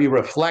 But you got to be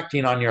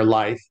reflecting on your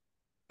life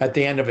at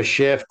the end of a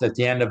shift, at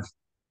the end of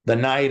the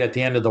night, at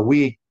the end of the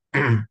week.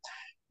 Am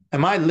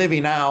I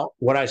living out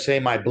what I say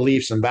my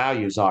beliefs and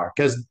values are?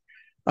 Because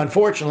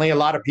unfortunately, a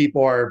lot of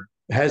people are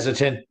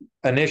hesitant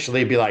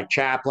initially, be like,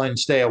 chaplain,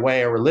 stay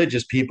away, or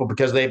religious people,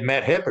 because they've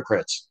met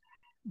hypocrites.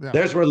 Yeah.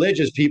 There's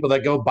religious people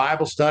that go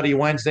Bible study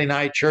Wednesday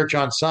night, church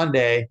on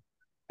Sunday.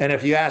 And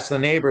if you ask the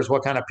neighbors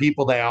what kind of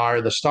people they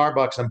are, the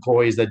Starbucks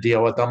employees that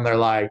deal with them, they're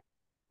like,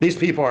 these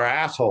people are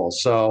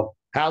assholes. So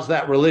how's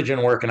that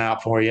religion working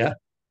out for you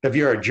if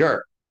you're a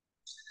jerk?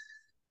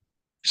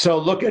 So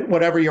look at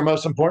whatever your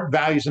most important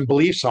values and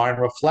beliefs are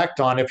and reflect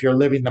on if you're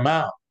living them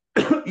out.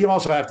 You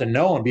also have to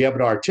know and be able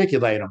to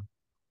articulate them.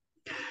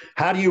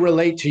 How do you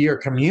relate to your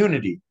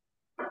community?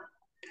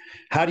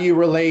 How do you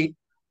relate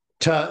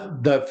to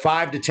the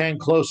 5 to 10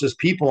 closest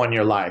people in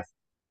your life?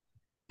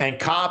 And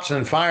cops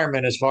and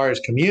firemen, as far as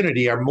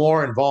community, are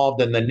more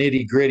involved in the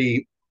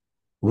nitty-gritty,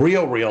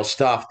 real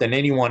stuff than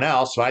anyone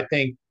else. So I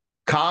think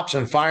cops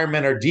and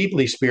firemen are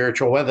deeply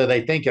spiritual, whether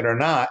they think it or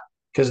not,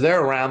 because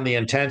they're around the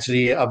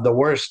intensity of the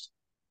worst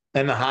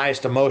and the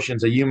highest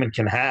emotions a human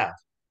can have.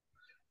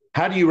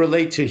 How do you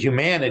relate to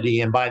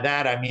humanity? And by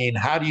that, I mean,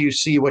 how do you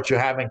see what you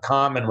have in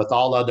common with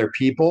all other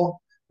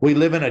people? We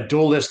live in a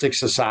dualistic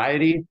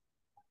society.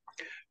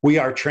 We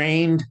are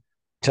trained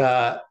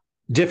to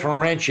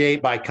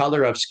differentiate by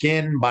color of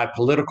skin, by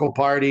political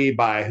party,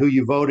 by who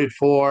you voted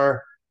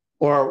for,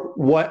 or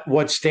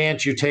what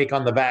stance you take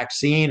on the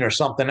vaccine or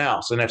something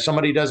else. And if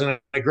somebody doesn't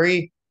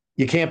agree,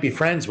 you can't be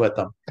friends with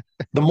them.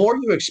 The more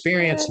you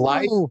experience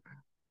life.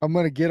 I'm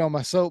going to get on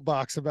my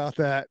soapbox about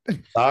that.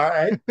 All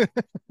right.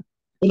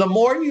 The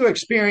more you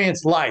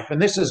experience life, and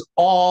this is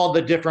all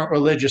the different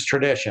religious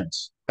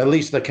traditions, at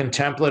least the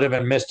contemplative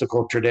and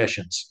mystical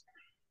traditions,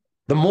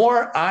 the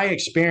more I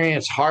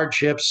experience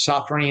hardships,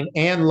 suffering,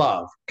 and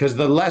love, because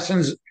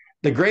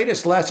the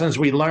greatest lessons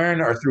we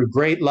learn are through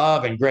great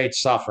love and great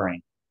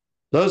suffering.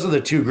 Those are the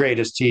two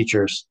greatest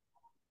teachers.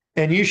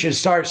 And you should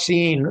start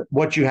seeing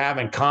what you have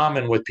in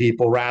common with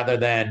people rather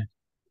than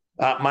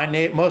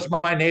most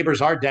of my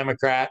neighbors are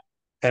Democrat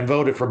and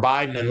voted for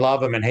Biden and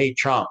love him and hate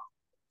Trump.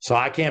 So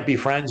I can't be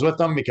friends with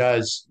them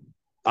because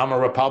I'm a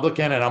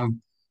Republican and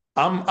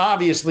I'm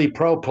obviously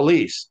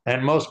pro-police,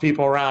 and most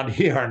people around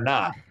here are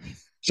not.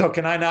 So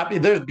can I not be?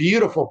 There's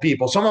beautiful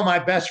people. Some of my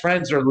best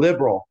friends are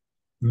liberal,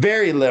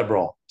 very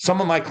liberal. Some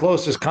of my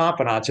closest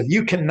confidants. If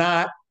you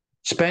cannot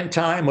spend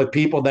time with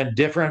people that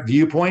different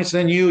viewpoints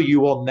than you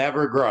will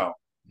never grow.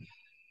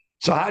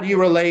 So how do you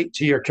relate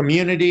to your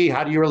community?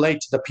 How do you relate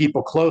to the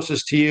people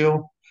closest to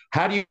you?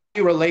 How do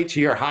you relate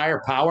to your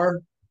higher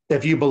power,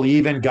 if you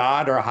believe in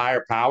God or a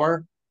higher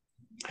power?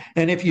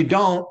 And if you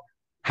don't,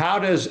 how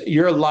does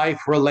your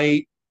life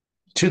relate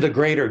to the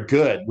greater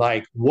good?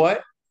 Like,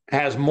 what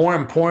has more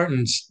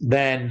importance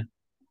than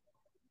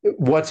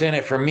what's in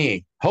it for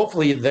me?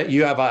 Hopefully that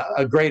you have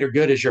a greater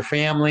good as your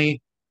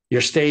family,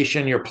 your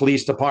station, your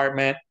police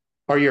department,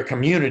 or your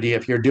community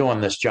if you're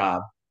doing this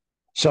job.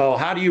 So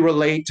how do you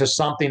relate to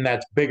something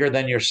that's bigger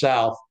than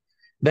yourself?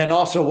 Then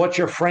also, what's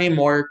your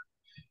framework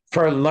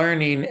for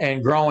learning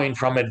and growing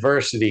from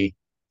adversity?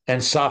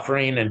 and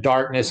suffering and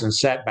darkness and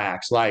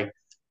setbacks, like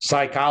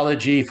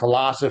psychology,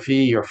 philosophy,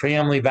 your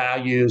family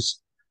values,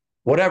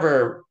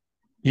 whatever.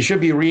 You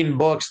should be reading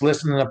books,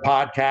 listening to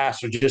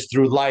podcasts, or just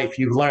through life.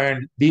 You've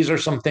learned these are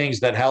some things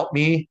that help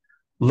me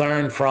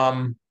learn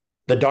from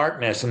the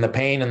darkness and the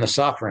pain and the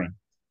suffering.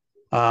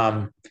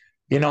 Um,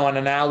 an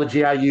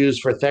analogy I use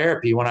for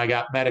therapy when I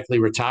got medically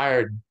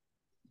retired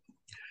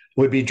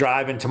would be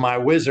driving to my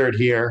wizard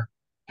here,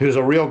 who's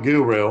a real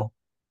guru,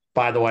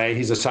 by the way.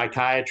 He's a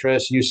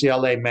psychiatrist,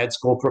 UCLA med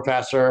school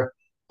professor,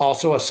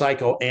 also a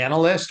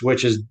psychoanalyst,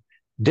 which is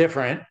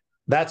different.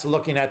 That's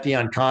looking at the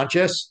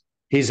unconscious.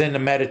 He's into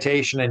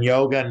meditation and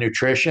yoga and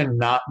nutrition,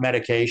 not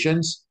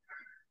medications.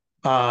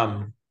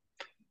 But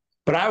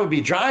I would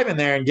be driving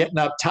there and getting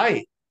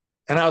uptight.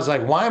 And I was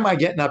like, why am I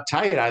getting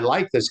uptight? I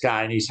like this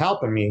guy and he's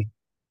helping me.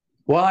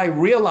 Well, I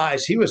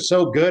realized he was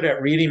so good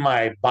at reading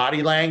my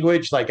body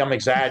language. Like, I'm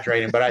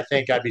exaggerating, but I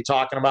think I'd be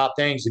talking about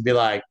things. He'd be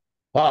like,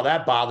 wow,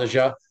 that bothers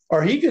you.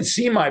 Or he could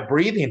see my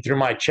breathing through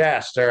my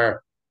chest,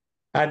 or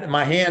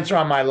my hands are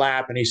on my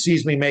lap and he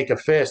sees me make a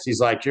fist. He's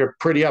like, you're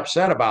pretty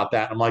upset about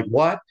that. And I'm like,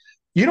 what?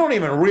 You don't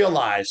even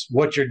realize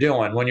what you're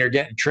doing when you're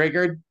getting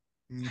triggered.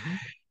 Mm-hmm.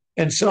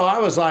 And so I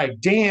was like,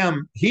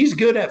 damn, he's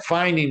good at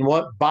finding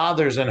what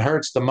bothers and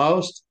hurts the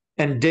most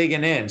and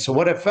digging in. So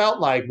what it felt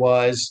like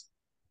was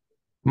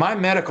my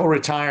medical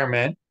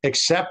retirement,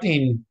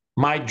 accepting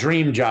my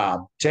dream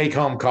job, take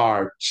home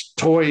car,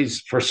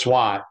 toys for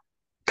SWAT,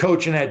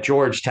 coaching at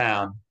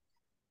Georgetown,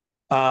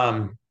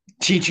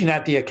 teaching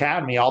at the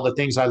academy, all the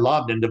things I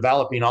loved, and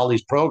developing all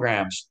these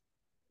programs,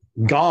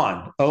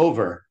 gone,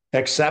 over,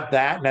 except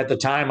that. And at the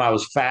time I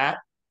was fat,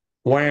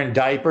 wearing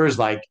diapers.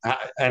 Like,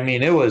 I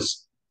mean, it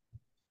was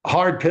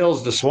hard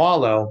pills to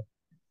swallow,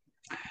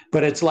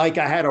 but it's like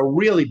I had a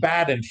really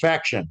bad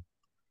infection.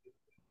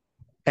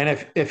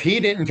 And if he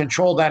didn't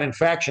control that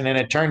infection and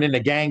it turned into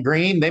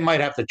gangrene, they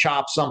might have to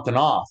chop something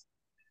off.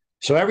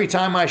 So every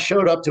time I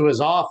showed up to his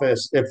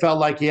office, it felt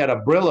like he had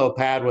a Brillo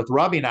pad with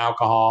rubbing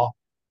alcohol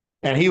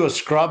and he was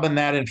scrubbing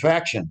that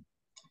infection.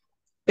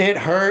 It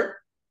hurt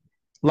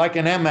like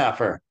an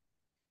MFer.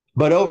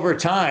 But over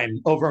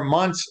time, over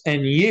months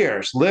and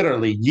years,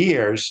 literally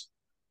years,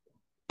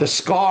 the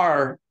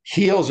scar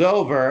heals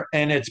over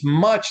and it's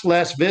much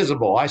less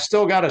visible. I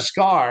still got a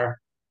scar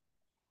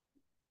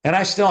and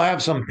I still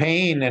have some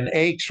pain and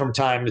aches from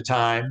time to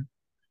time,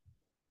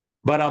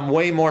 but I'm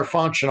way more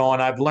functional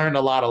and I've learned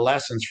a lot of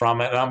lessons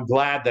from it. And I'm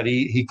glad that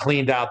he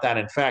cleaned out that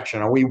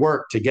infection and we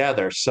worked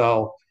together.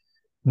 So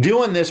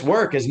doing this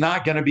work is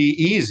not going to be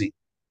easy.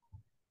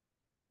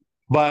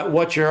 But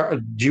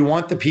do you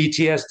want the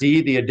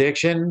PTSD, the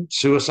addiction,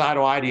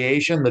 suicidal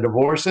ideation, the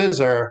divorces,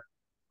 or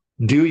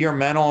do your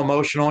mental,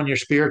 emotional, and your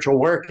spiritual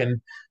work?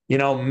 And,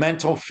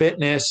 mental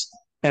fitness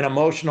and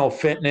emotional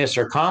fitness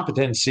or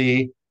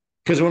competency,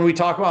 because when we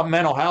talk about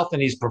mental health in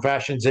these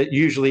professions, it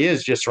usually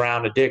is just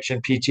around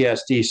addiction,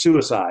 PTSD,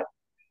 suicide.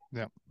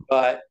 Yeah.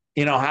 But,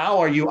 how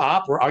are you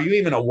are you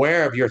even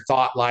aware of your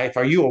thought life?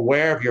 Are you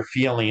aware of your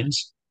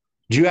feelings?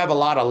 Do you have a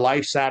lot of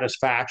life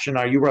satisfaction?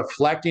 Are you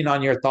reflecting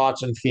on your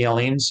thoughts and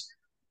feelings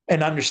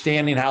and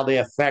understanding how they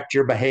affect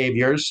your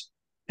behaviors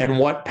and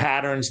what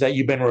patterns that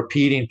you've been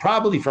repeating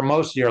probably for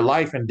most of your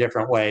life in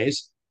different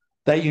ways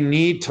that you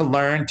need to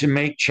learn to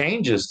make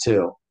changes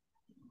to?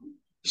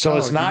 So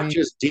it's not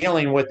just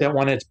dealing with it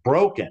when it's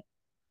broken.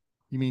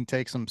 You mean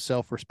take some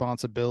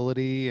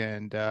self-responsibility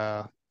and,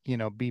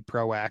 be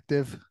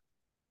proactive?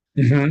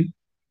 Mm-hmm.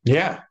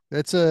 Yeah.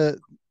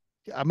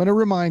 I'm going to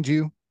remind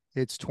you,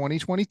 it's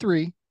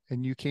 2023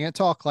 and you can't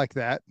talk like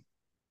that.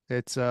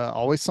 It's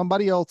always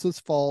somebody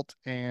else's fault.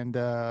 And,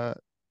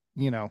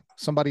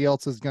 somebody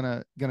else is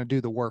going to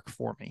do the work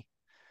for me.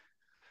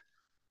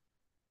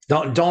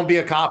 Don't be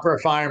a cop or a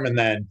fireman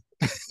then.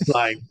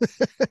 Like,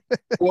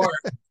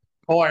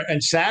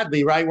 and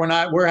sadly, right,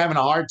 we're having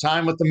a hard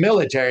time with the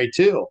military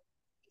too.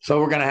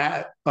 So we're going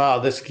to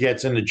have, this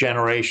gets into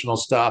generational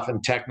stuff,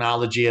 and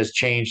technology has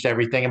changed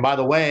everything. And by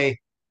the way,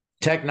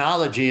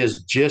 technology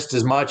is just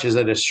as much as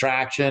a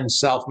distraction,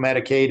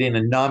 self-medicating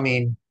and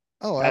numbing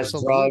as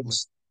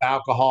drugs,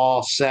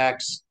 alcohol,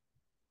 sex,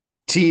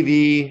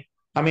 TV.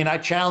 I mean, I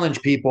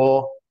challenge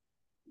people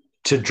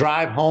to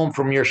drive home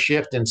from your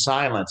shift in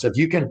silence. If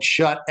you can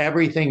shut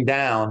everything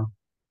down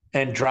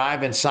and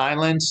drive in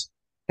silence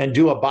and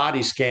do a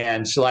body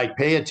scan, so like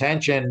pay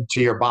attention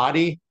to your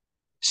body,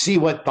 see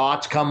what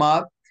thoughts come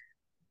up,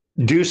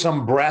 do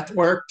some breath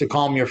work to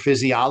calm your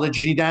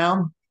physiology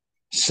down.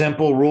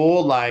 Simple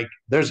rule, like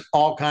there's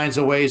all kinds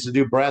of ways to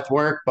do breath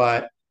work,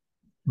 but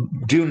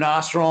do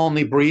nostril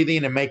only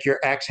breathing and make your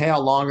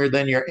exhale longer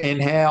than your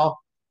inhale.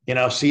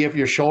 See if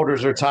your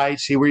shoulders are tight,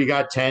 see where you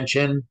got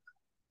tension,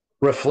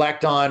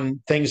 reflect on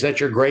things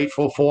that you're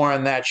grateful for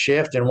in that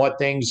shift, and what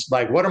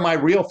are my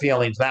real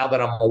feelings now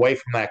that I'm away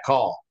from that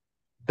call?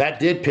 That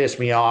did piss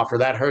me off, or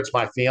that hurts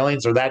my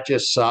feelings, or that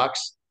just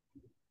sucks.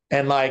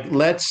 And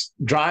let's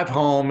drive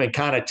home and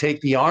kind of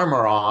take the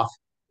armor off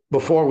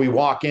before we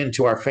walk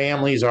into our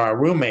families or our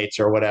roommates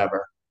or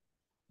whatever.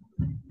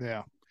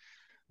 Yeah.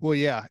 Well,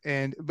 yeah.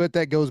 But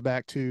that goes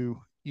back to,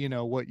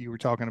 what you were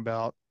talking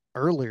about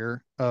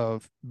earlier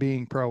of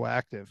being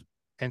proactive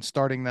and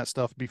starting that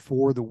stuff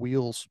before the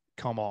wheels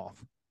come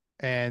off.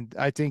 And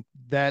I think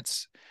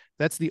that's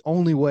the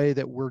only way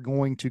that we're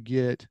going to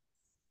get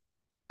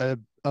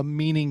a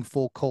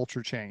meaningful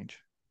culture change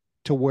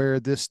to where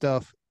this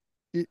stuff,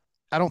 it,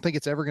 I don't think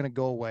it's ever going to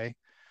go away.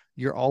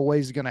 You're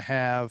always going to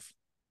have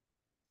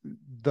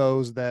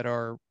those that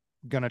are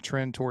going to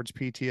trend towards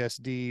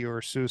PTSD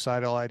or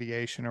suicidal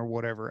ideation or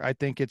whatever. I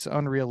think it's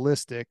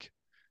unrealistic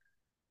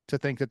to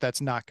think that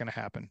that's not going to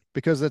happen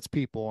because that's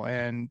people,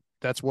 and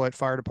that's what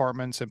fire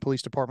departments and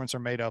police departments are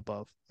made up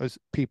of, is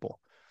people,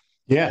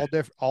 Yeah.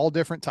 all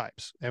different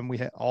types,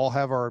 and all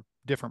have our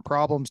different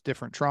problems,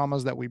 different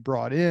traumas that we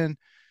brought in.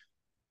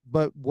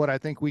 But what I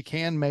think we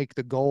can make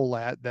the goal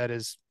at that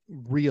is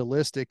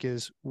realistic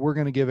is we're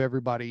going to give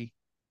everybody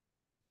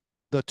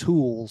the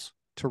tools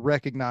to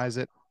recognize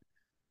it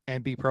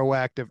and be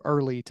proactive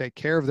early, take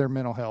care of their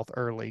mental health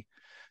early.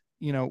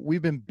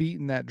 We've been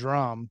beating that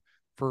drum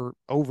for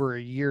over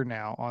a year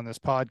now on this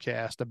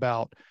podcast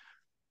about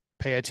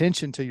pay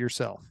attention to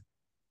yourself,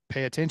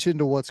 pay attention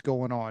to what's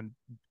going on,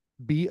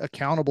 be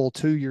accountable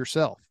to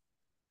yourself,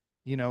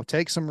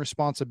 take some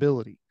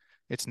responsibility.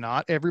 It's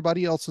not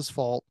everybody else's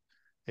fault.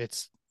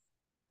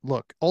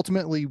 Look,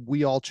 ultimately,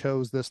 we all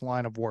chose this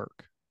line of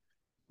work.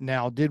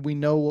 Now, did we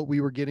know what we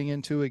were getting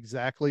into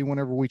exactly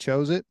whenever we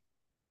chose it?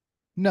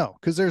 No,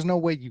 because there's no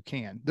way you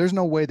can. There's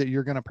no way that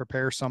you're going to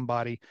prepare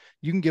somebody.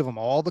 You can give them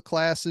all the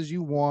classes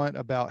you want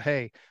about,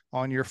 hey,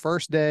 on your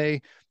first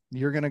day,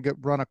 you're going to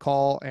run a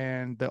call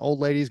and the old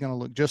lady's going to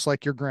look just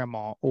like your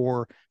grandma,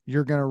 or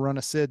you're going to run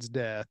a SIDS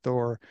death,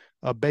 or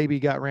a baby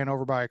got ran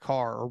over by a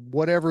car, or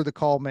whatever the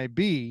call may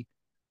be.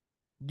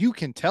 You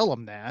can tell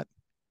them that.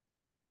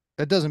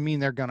 That doesn't mean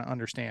they're going to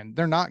understand.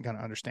 They're not going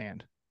to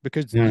understand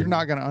because you're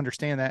not going to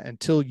understand that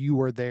until you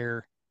are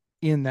there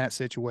in that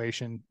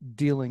situation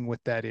dealing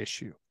with that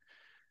issue.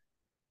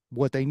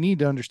 What they need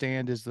to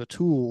understand is the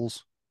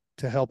tools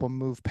to help them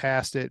move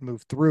past it,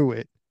 move through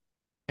it,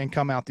 and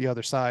come out the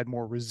other side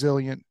more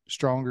resilient,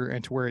 stronger,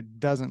 and to where it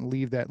doesn't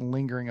leave that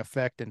lingering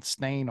effect and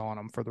stain on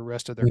them for the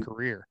rest of their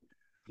career.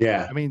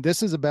 Yeah. I mean,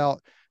 this is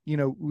about,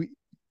 you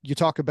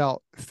talk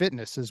about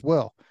fitness as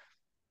well.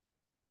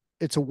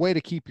 It's a way to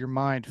keep your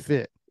mind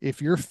fit.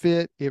 If you're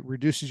fit, it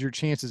reduces your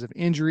chances of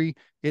injury.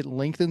 It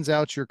lengthens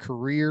out your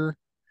career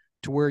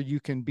to where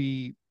you can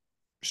be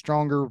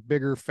stronger,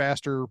 bigger,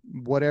 faster,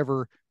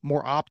 whatever,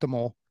 more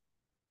optimal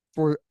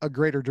for a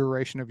greater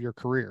duration of your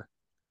career.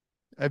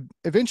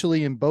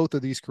 Eventually, in both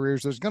of these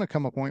careers, there's going to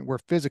come a point where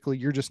physically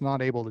you're just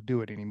not able to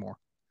do it anymore.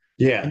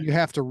 Yeah. And you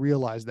have to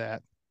realize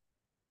that.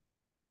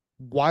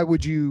 Why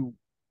would you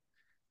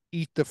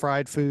eat the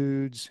fried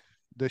foods,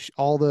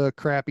 all the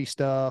crappy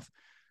stuff,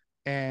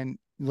 and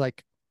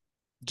like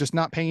just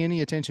not pay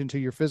any attention to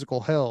your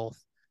physical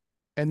health,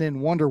 and then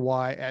wonder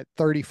why at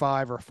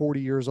 35 or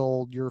 40 years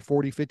old, you're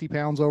 40, 50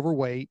 pounds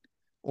overweight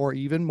or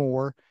even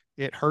more.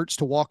 It hurts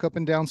to walk up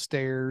and down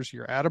stairs.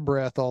 You're out of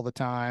breath all the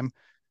time.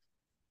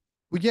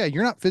 Well, yeah,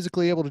 you're not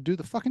physically able to do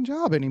the fucking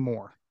job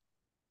anymore.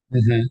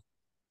 Mm-hmm.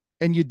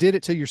 And you did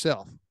it to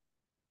yourself.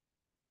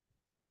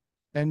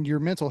 And your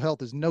mental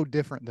health is no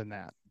different than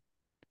that.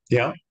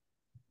 Yeah.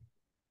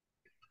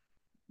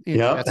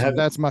 Anyway,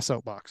 that's my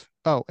soapbox.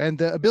 Oh, and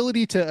the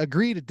ability to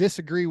agree to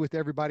disagree with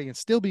everybody and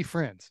still be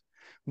friends.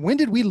 When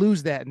did we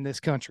lose that in this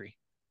country?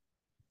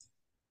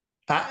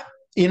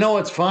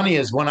 What's funny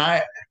is when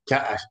I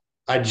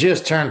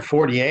just turned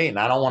 48, and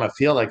I don't want to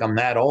feel like I'm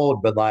that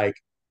old, but like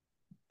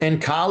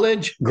in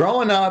college,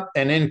 growing up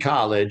and in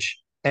college,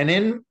 and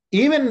in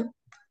even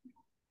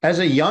as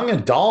a young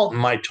adult in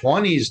my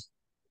 20s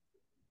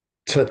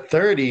to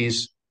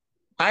 30s,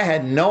 I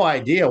had no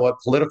idea what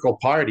political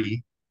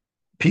party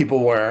people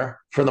were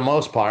for the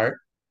most part,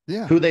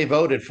 who they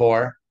voted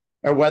for,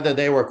 or whether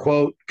they were,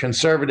 quote,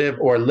 conservative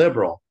or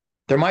liberal.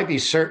 There might be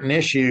certain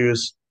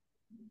issues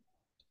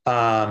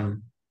that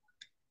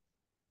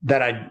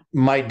I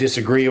might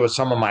disagree with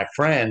some of my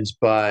friends,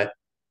 but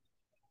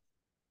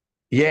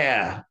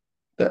yeah,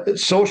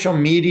 social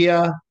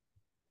media,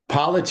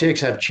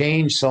 politics have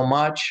changed so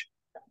much.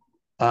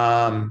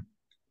 We're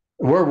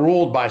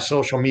ruled by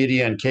social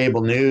media and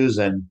cable news,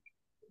 and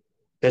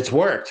it's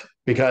worked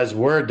because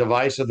we're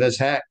divisive as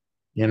heck,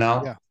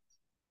 Yeah.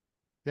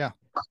 Yeah.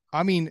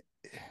 I mean,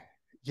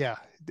 yeah,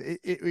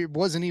 it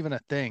wasn't even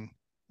a thing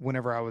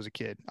whenever I was a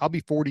kid. I'll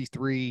be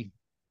 43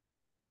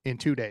 in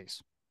 2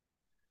 days.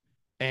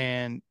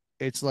 And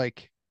it's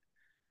like,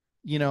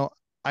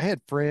 I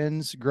had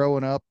friends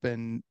growing up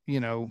and,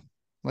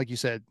 like you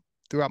said,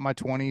 throughout my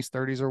 20s,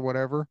 30s, or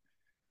whatever,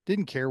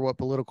 didn't care what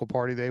political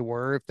party they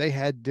were. If they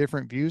had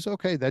different views,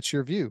 okay, that's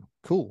your view.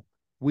 Cool.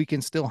 We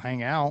can still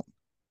hang out.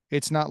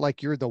 It's not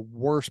like you're the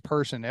worst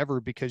person ever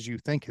because you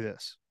think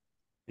this,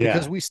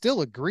 because we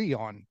still agree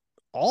on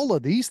all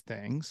of these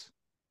things,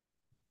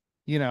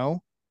 you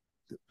know?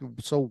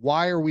 So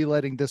why are we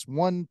letting this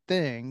one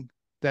thing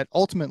that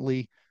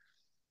ultimately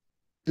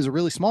is a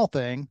really small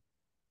thing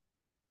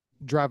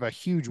drive a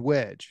huge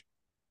wedge?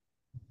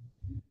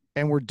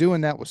 And we're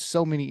doing that with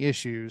so many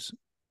issues,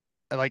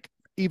 like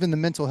even the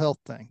mental health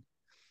thing.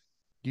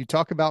 you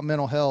talk about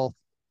mental health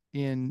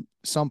in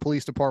some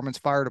police departments,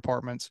 fire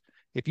departments.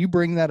 If you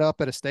bring that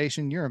up at a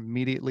station, you're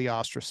immediately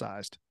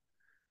ostracized.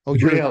 Oh,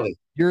 Really?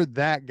 you're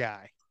that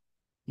guy.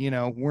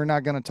 We're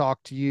not going to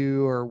talk to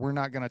you, or we're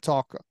not going to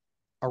talk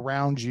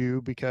around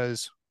you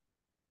because,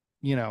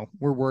 we're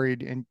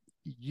worried, and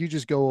you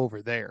just go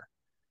over there.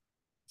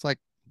 It's like,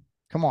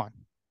 come on.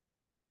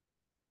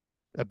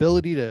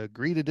 Ability to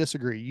agree to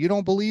disagree. You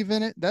don't believe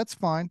in it? That's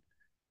fine.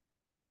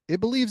 It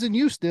believes in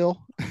you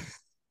still.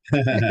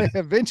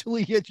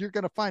 Eventually, you're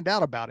going to find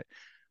out about it.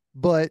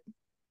 But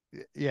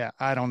yeah,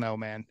 I don't know,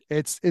 man.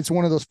 It's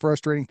one of those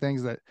frustrating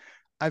things that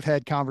I've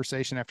had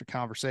conversation after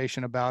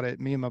conversation about it.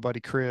 Me and my buddy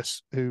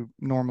Chris, who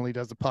normally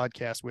does the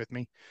podcast with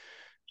me.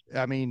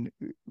 I mean,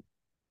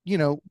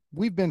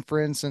 we've been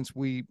friends since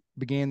we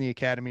began the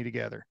academy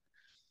together.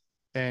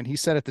 And he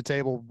sat at the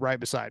table right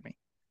beside me.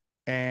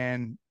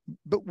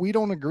 But we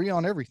don't agree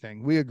on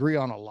everything. We agree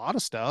on a lot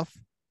of stuff,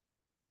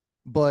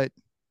 but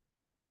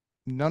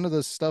none of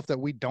the stuff that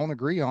we don't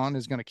agree on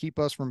is going to keep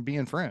us from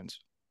being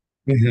friends.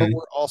 Mm-hmm. But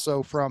we're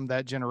also from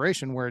that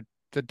generation where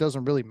that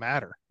doesn't really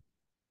matter.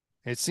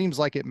 It seems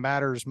like it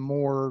matters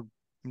more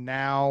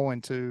now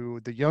and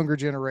to the younger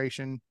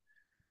generation.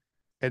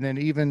 And then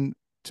even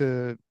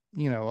to,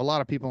 a lot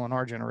of people in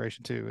our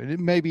generation too. And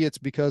maybe it's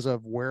because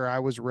of where I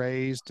was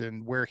raised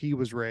and where he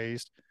was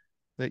raised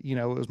that,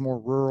 it was more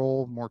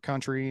rural, more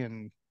country,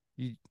 and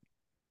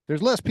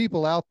there's less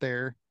people out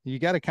there. You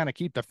got to kind of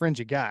keep the friends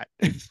you got.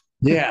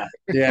 Yeah.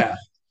 Yeah.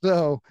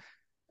 So,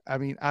 I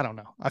mean, I don't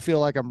know. I feel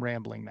like I'm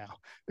rambling now.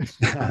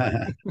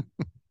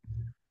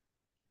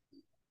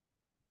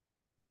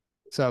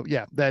 So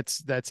yeah,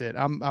 that's it.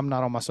 I'm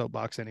not on my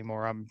soapbox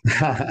anymore. I'm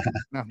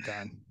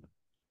done.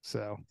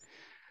 So,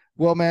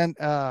 well, man,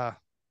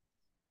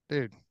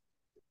 dude,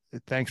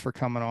 thanks for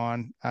coming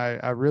on.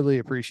 I really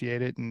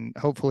appreciate it. And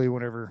hopefully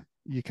whenever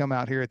you come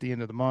out here at the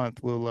end of the month,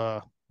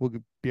 we'll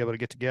be able to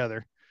get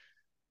together.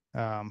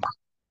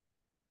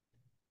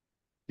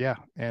 Yeah.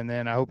 And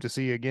then I hope to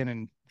see you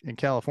again in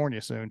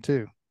California soon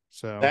too.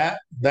 So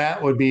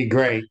that would be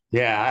great.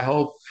 Yeah. I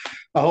hope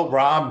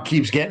Rob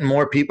keeps getting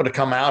more people to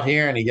come out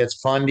here and he gets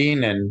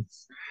funding and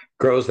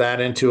grows that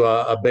into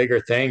a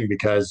bigger thing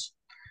because,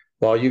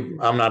 well,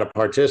 I'm not a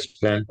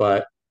participant,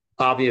 but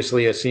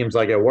obviously it seems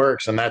like it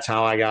works. And that's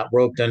how I got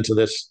roped into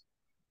this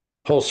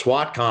whole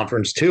SWAT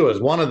conference too, is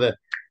one of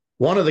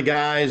the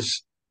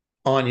guys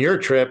on your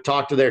trip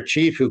talked to their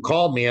chief who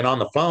called me and on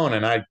the phone,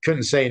 and I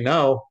couldn't say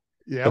no.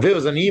 yeah. If it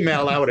was an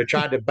email, I would have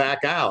tried to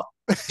back out.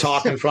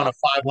 Talk in front of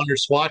 500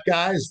 SWAT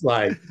guys,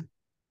 like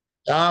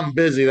I'm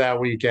busy that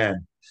weekend.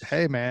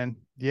 Hey man.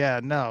 Yeah,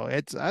 no,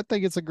 I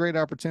think it's a great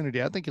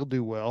opportunity. I think you'll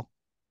do well.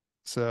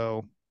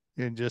 So,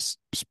 and just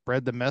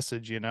spread the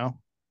message. Yeah.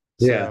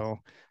 So,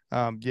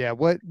 yeah,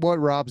 what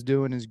Rob's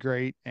doing is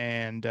great.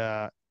 And,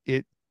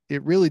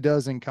 it really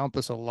does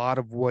encompass a lot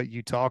of what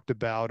you talked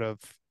about of,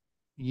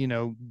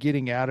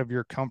 getting out of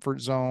your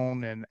comfort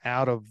zone and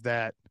out of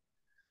that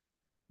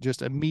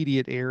just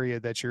immediate area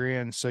that you're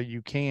in so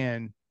you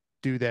can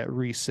do that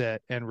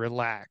reset and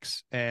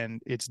relax.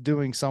 And it's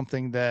doing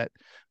something that,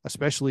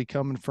 especially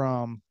coming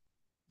from,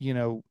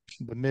 the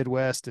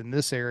Midwest in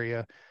this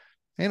area,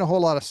 ain't a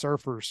whole lot of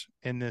surfers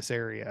in this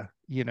area,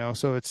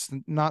 so it's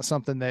not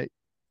something that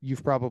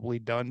you've probably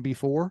done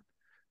before.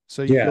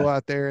 So you Yeah. go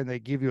out there and they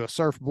give you a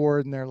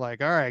surfboard and they're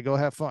like, all right, go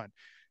have fun.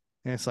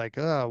 And it's like,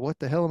 oh, what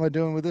the hell am I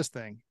doing with this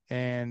thing?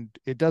 And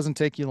it doesn't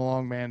take you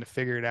long, man, to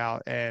figure it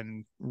out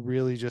and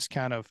really just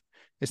kind of,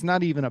 it's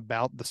not even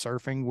about the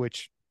surfing,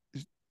 which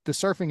the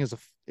surfing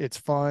it's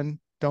fun.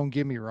 Don't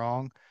get me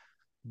wrong,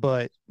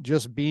 but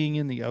just being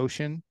in the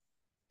ocean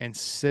and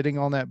sitting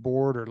on that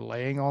board or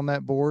laying on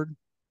that board,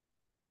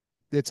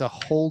 it's a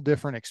whole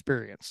different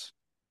experience.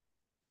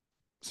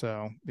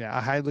 So yeah,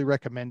 I highly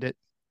recommend it.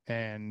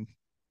 And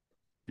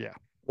yeah.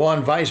 Well,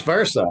 and vice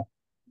versa.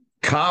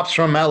 Cops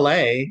from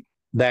LA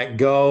that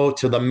go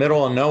to the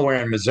middle of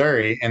nowhere in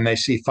Missouri and they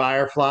see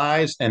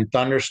fireflies and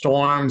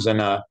thunderstorms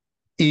and a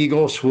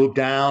eagle swoop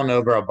down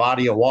over a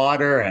body of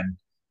water and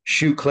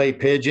shoot clay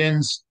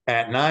pigeons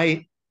at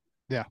night.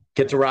 Yeah.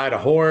 Get to ride a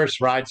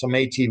horse, ride some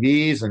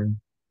ATVs and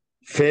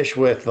fish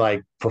with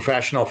like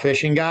professional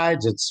fishing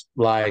guides. It's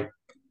like,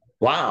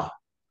 wow,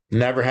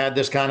 never had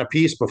this kind of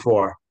peace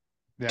before.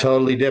 Yeah.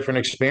 Totally different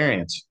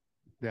experience.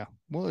 Yeah.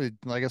 Well,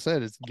 like I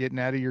said, it's getting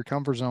out of your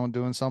comfort zone,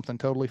 doing something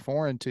totally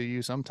foreign to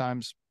you.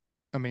 Sometimes,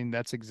 I mean,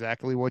 that's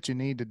exactly what you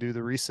need to do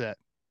the reset.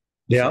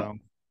 Yeah. So,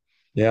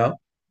 Yeah.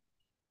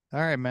 all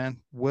right, man.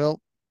 Well,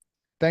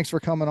 thanks for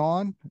coming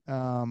on.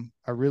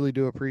 I really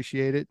do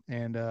appreciate it.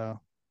 And,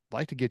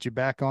 like to get you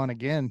back on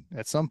again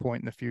at some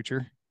point in the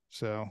future.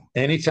 So,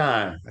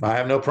 Anytime. I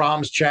have no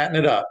problems chatting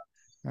it up.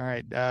 all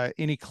right.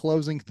 Any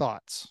closing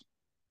thoughts?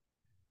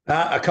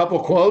 A couple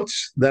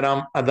quotes that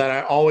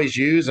I always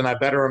use, and I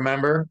better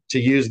remember to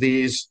use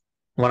these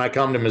when I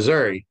come to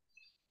Missouri.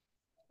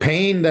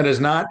 Pain that is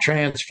not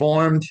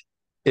transformed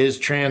is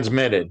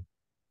transmitted.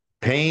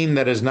 Pain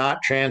that is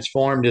not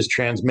transformed is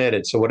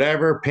transmitted. So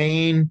whatever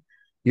pain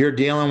you're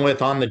dealing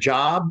with on the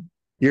job,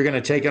 You're going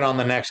to take it on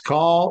the next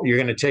call. You're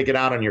going to take it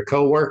out on your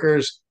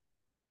coworkers.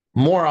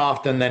 More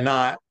often than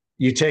not,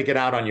 you take it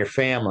out on your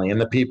family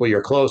and the people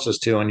you're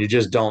closest to, and you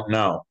just don't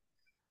know.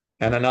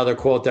 And another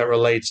quote that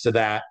relates to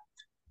that: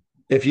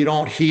 if you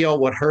don't heal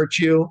what hurt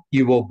you,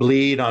 you will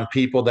bleed on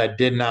people that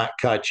did not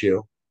cut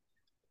you.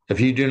 If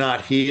you do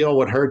not heal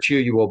what hurt you,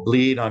 you will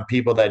bleed on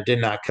people that did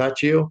not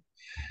cut you.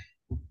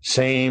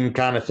 Same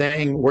kind of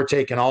thing. We're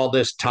taking all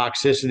this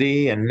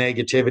toxicity and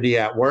negativity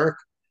at work.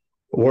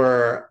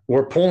 We're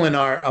pulling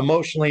our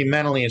emotionally,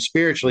 mentally, and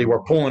spiritually,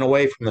 we're pulling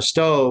away from the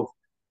stove,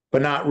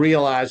 but not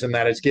realizing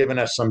that it's giving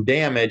us some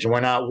damage, and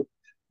we're not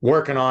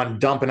working on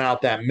dumping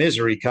out that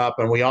misery cup.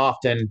 And we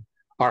often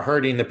are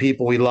hurting the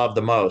people we love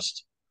the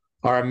most,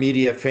 our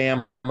immediate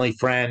family,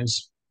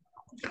 friends,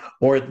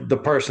 or the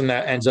person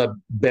that ends up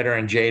bitter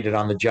and jaded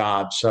on the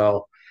job.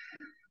 So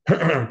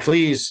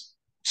please,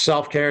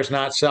 self-care is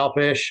not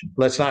selfish.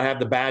 Let's not have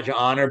the badge of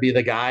honor be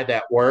the guy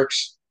that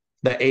works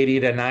the 80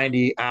 to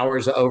 90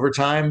 hours of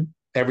overtime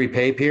every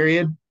pay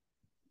period,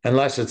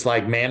 unless it's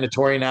like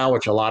mandatory now,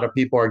 which a lot of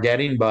people are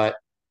getting. But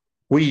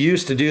we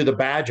used to do the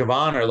badge of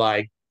honor,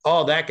 like,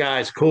 oh, that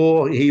guy's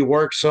cool. He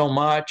works so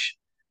much,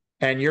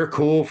 and you're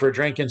cool for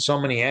drinking so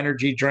many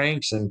energy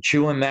drinks and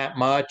chewing that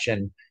much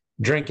and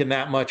drinking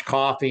that much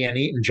coffee and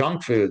eating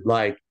junk food.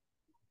 Like,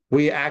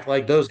 we act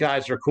like those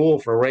guys are cool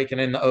for raking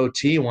in the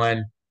OT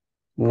when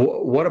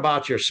what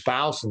about your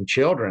spouse and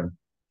children?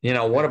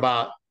 What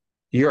about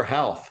your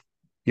health?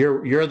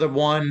 You're the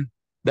one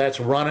that's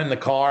running the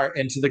car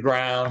into the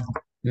ground,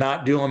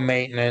 not doing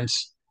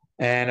maintenance,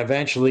 and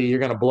eventually you're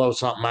going to blow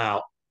something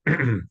out.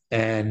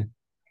 And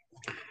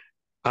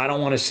I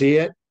don't want to see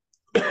it.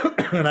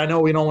 And I know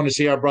we don't want to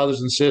see our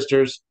brothers and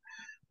sisters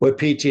with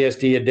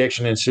PTSD,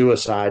 addiction, and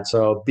suicide.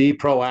 So be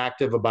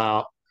proactive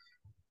about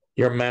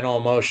your mental,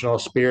 emotional,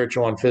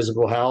 spiritual, and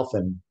physical health.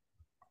 And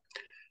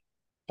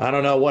I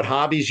don't know what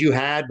hobbies you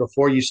had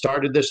before you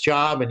started this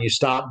job and you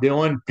stopped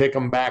doing, pick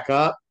them back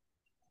up.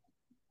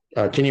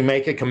 Can you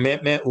make a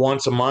commitment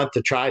once a month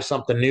to try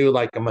something new,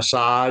 like a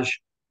massage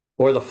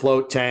or the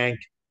float tank,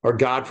 or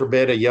God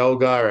forbid, a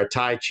yoga or a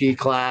Tai Chi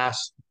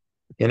class,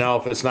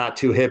 if it's not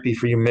too hippie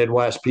for you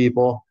Midwest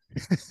people.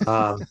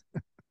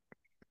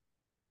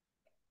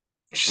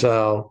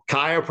 So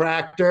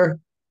chiropractor,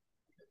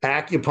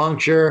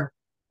 acupuncture.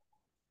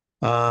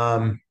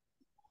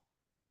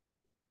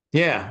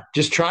 Yeah,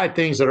 just try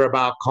things that are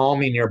about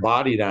calming your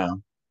body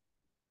down.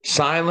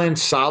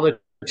 Silence,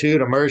 solitude,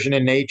 immersion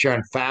in nature,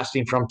 and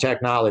fasting from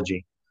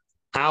technology.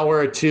 Hour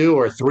or two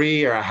or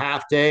three or a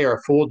half day or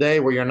a full day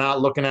where you're not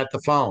looking at the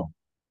phone.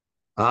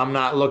 I'm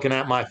not looking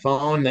at my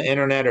phone, the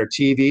internet, or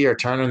TV, or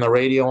turning the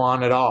radio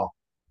on at all.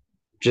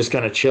 Just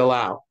going to chill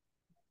out.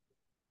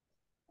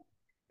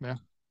 Yeah.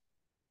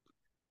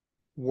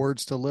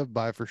 Words to live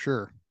by for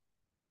sure.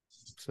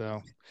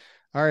 So,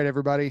 all right,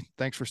 everybody.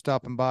 Thanks for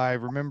stopping by.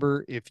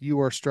 Remember, if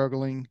you are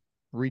struggling,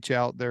 reach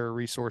out. There are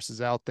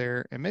resources out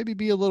there, and maybe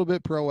be a little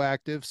bit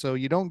proactive so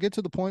you don't get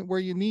to the point where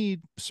you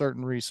need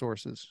certain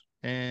resources.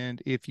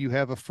 And if you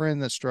have a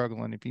friend that's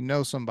struggling, if you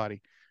know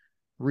somebody,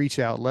 reach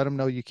out, let them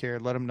know you care,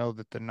 let them know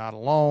that they're not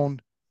alone.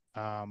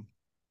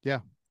 Yeah.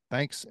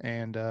 Thanks.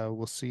 And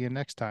we'll see you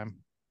next time.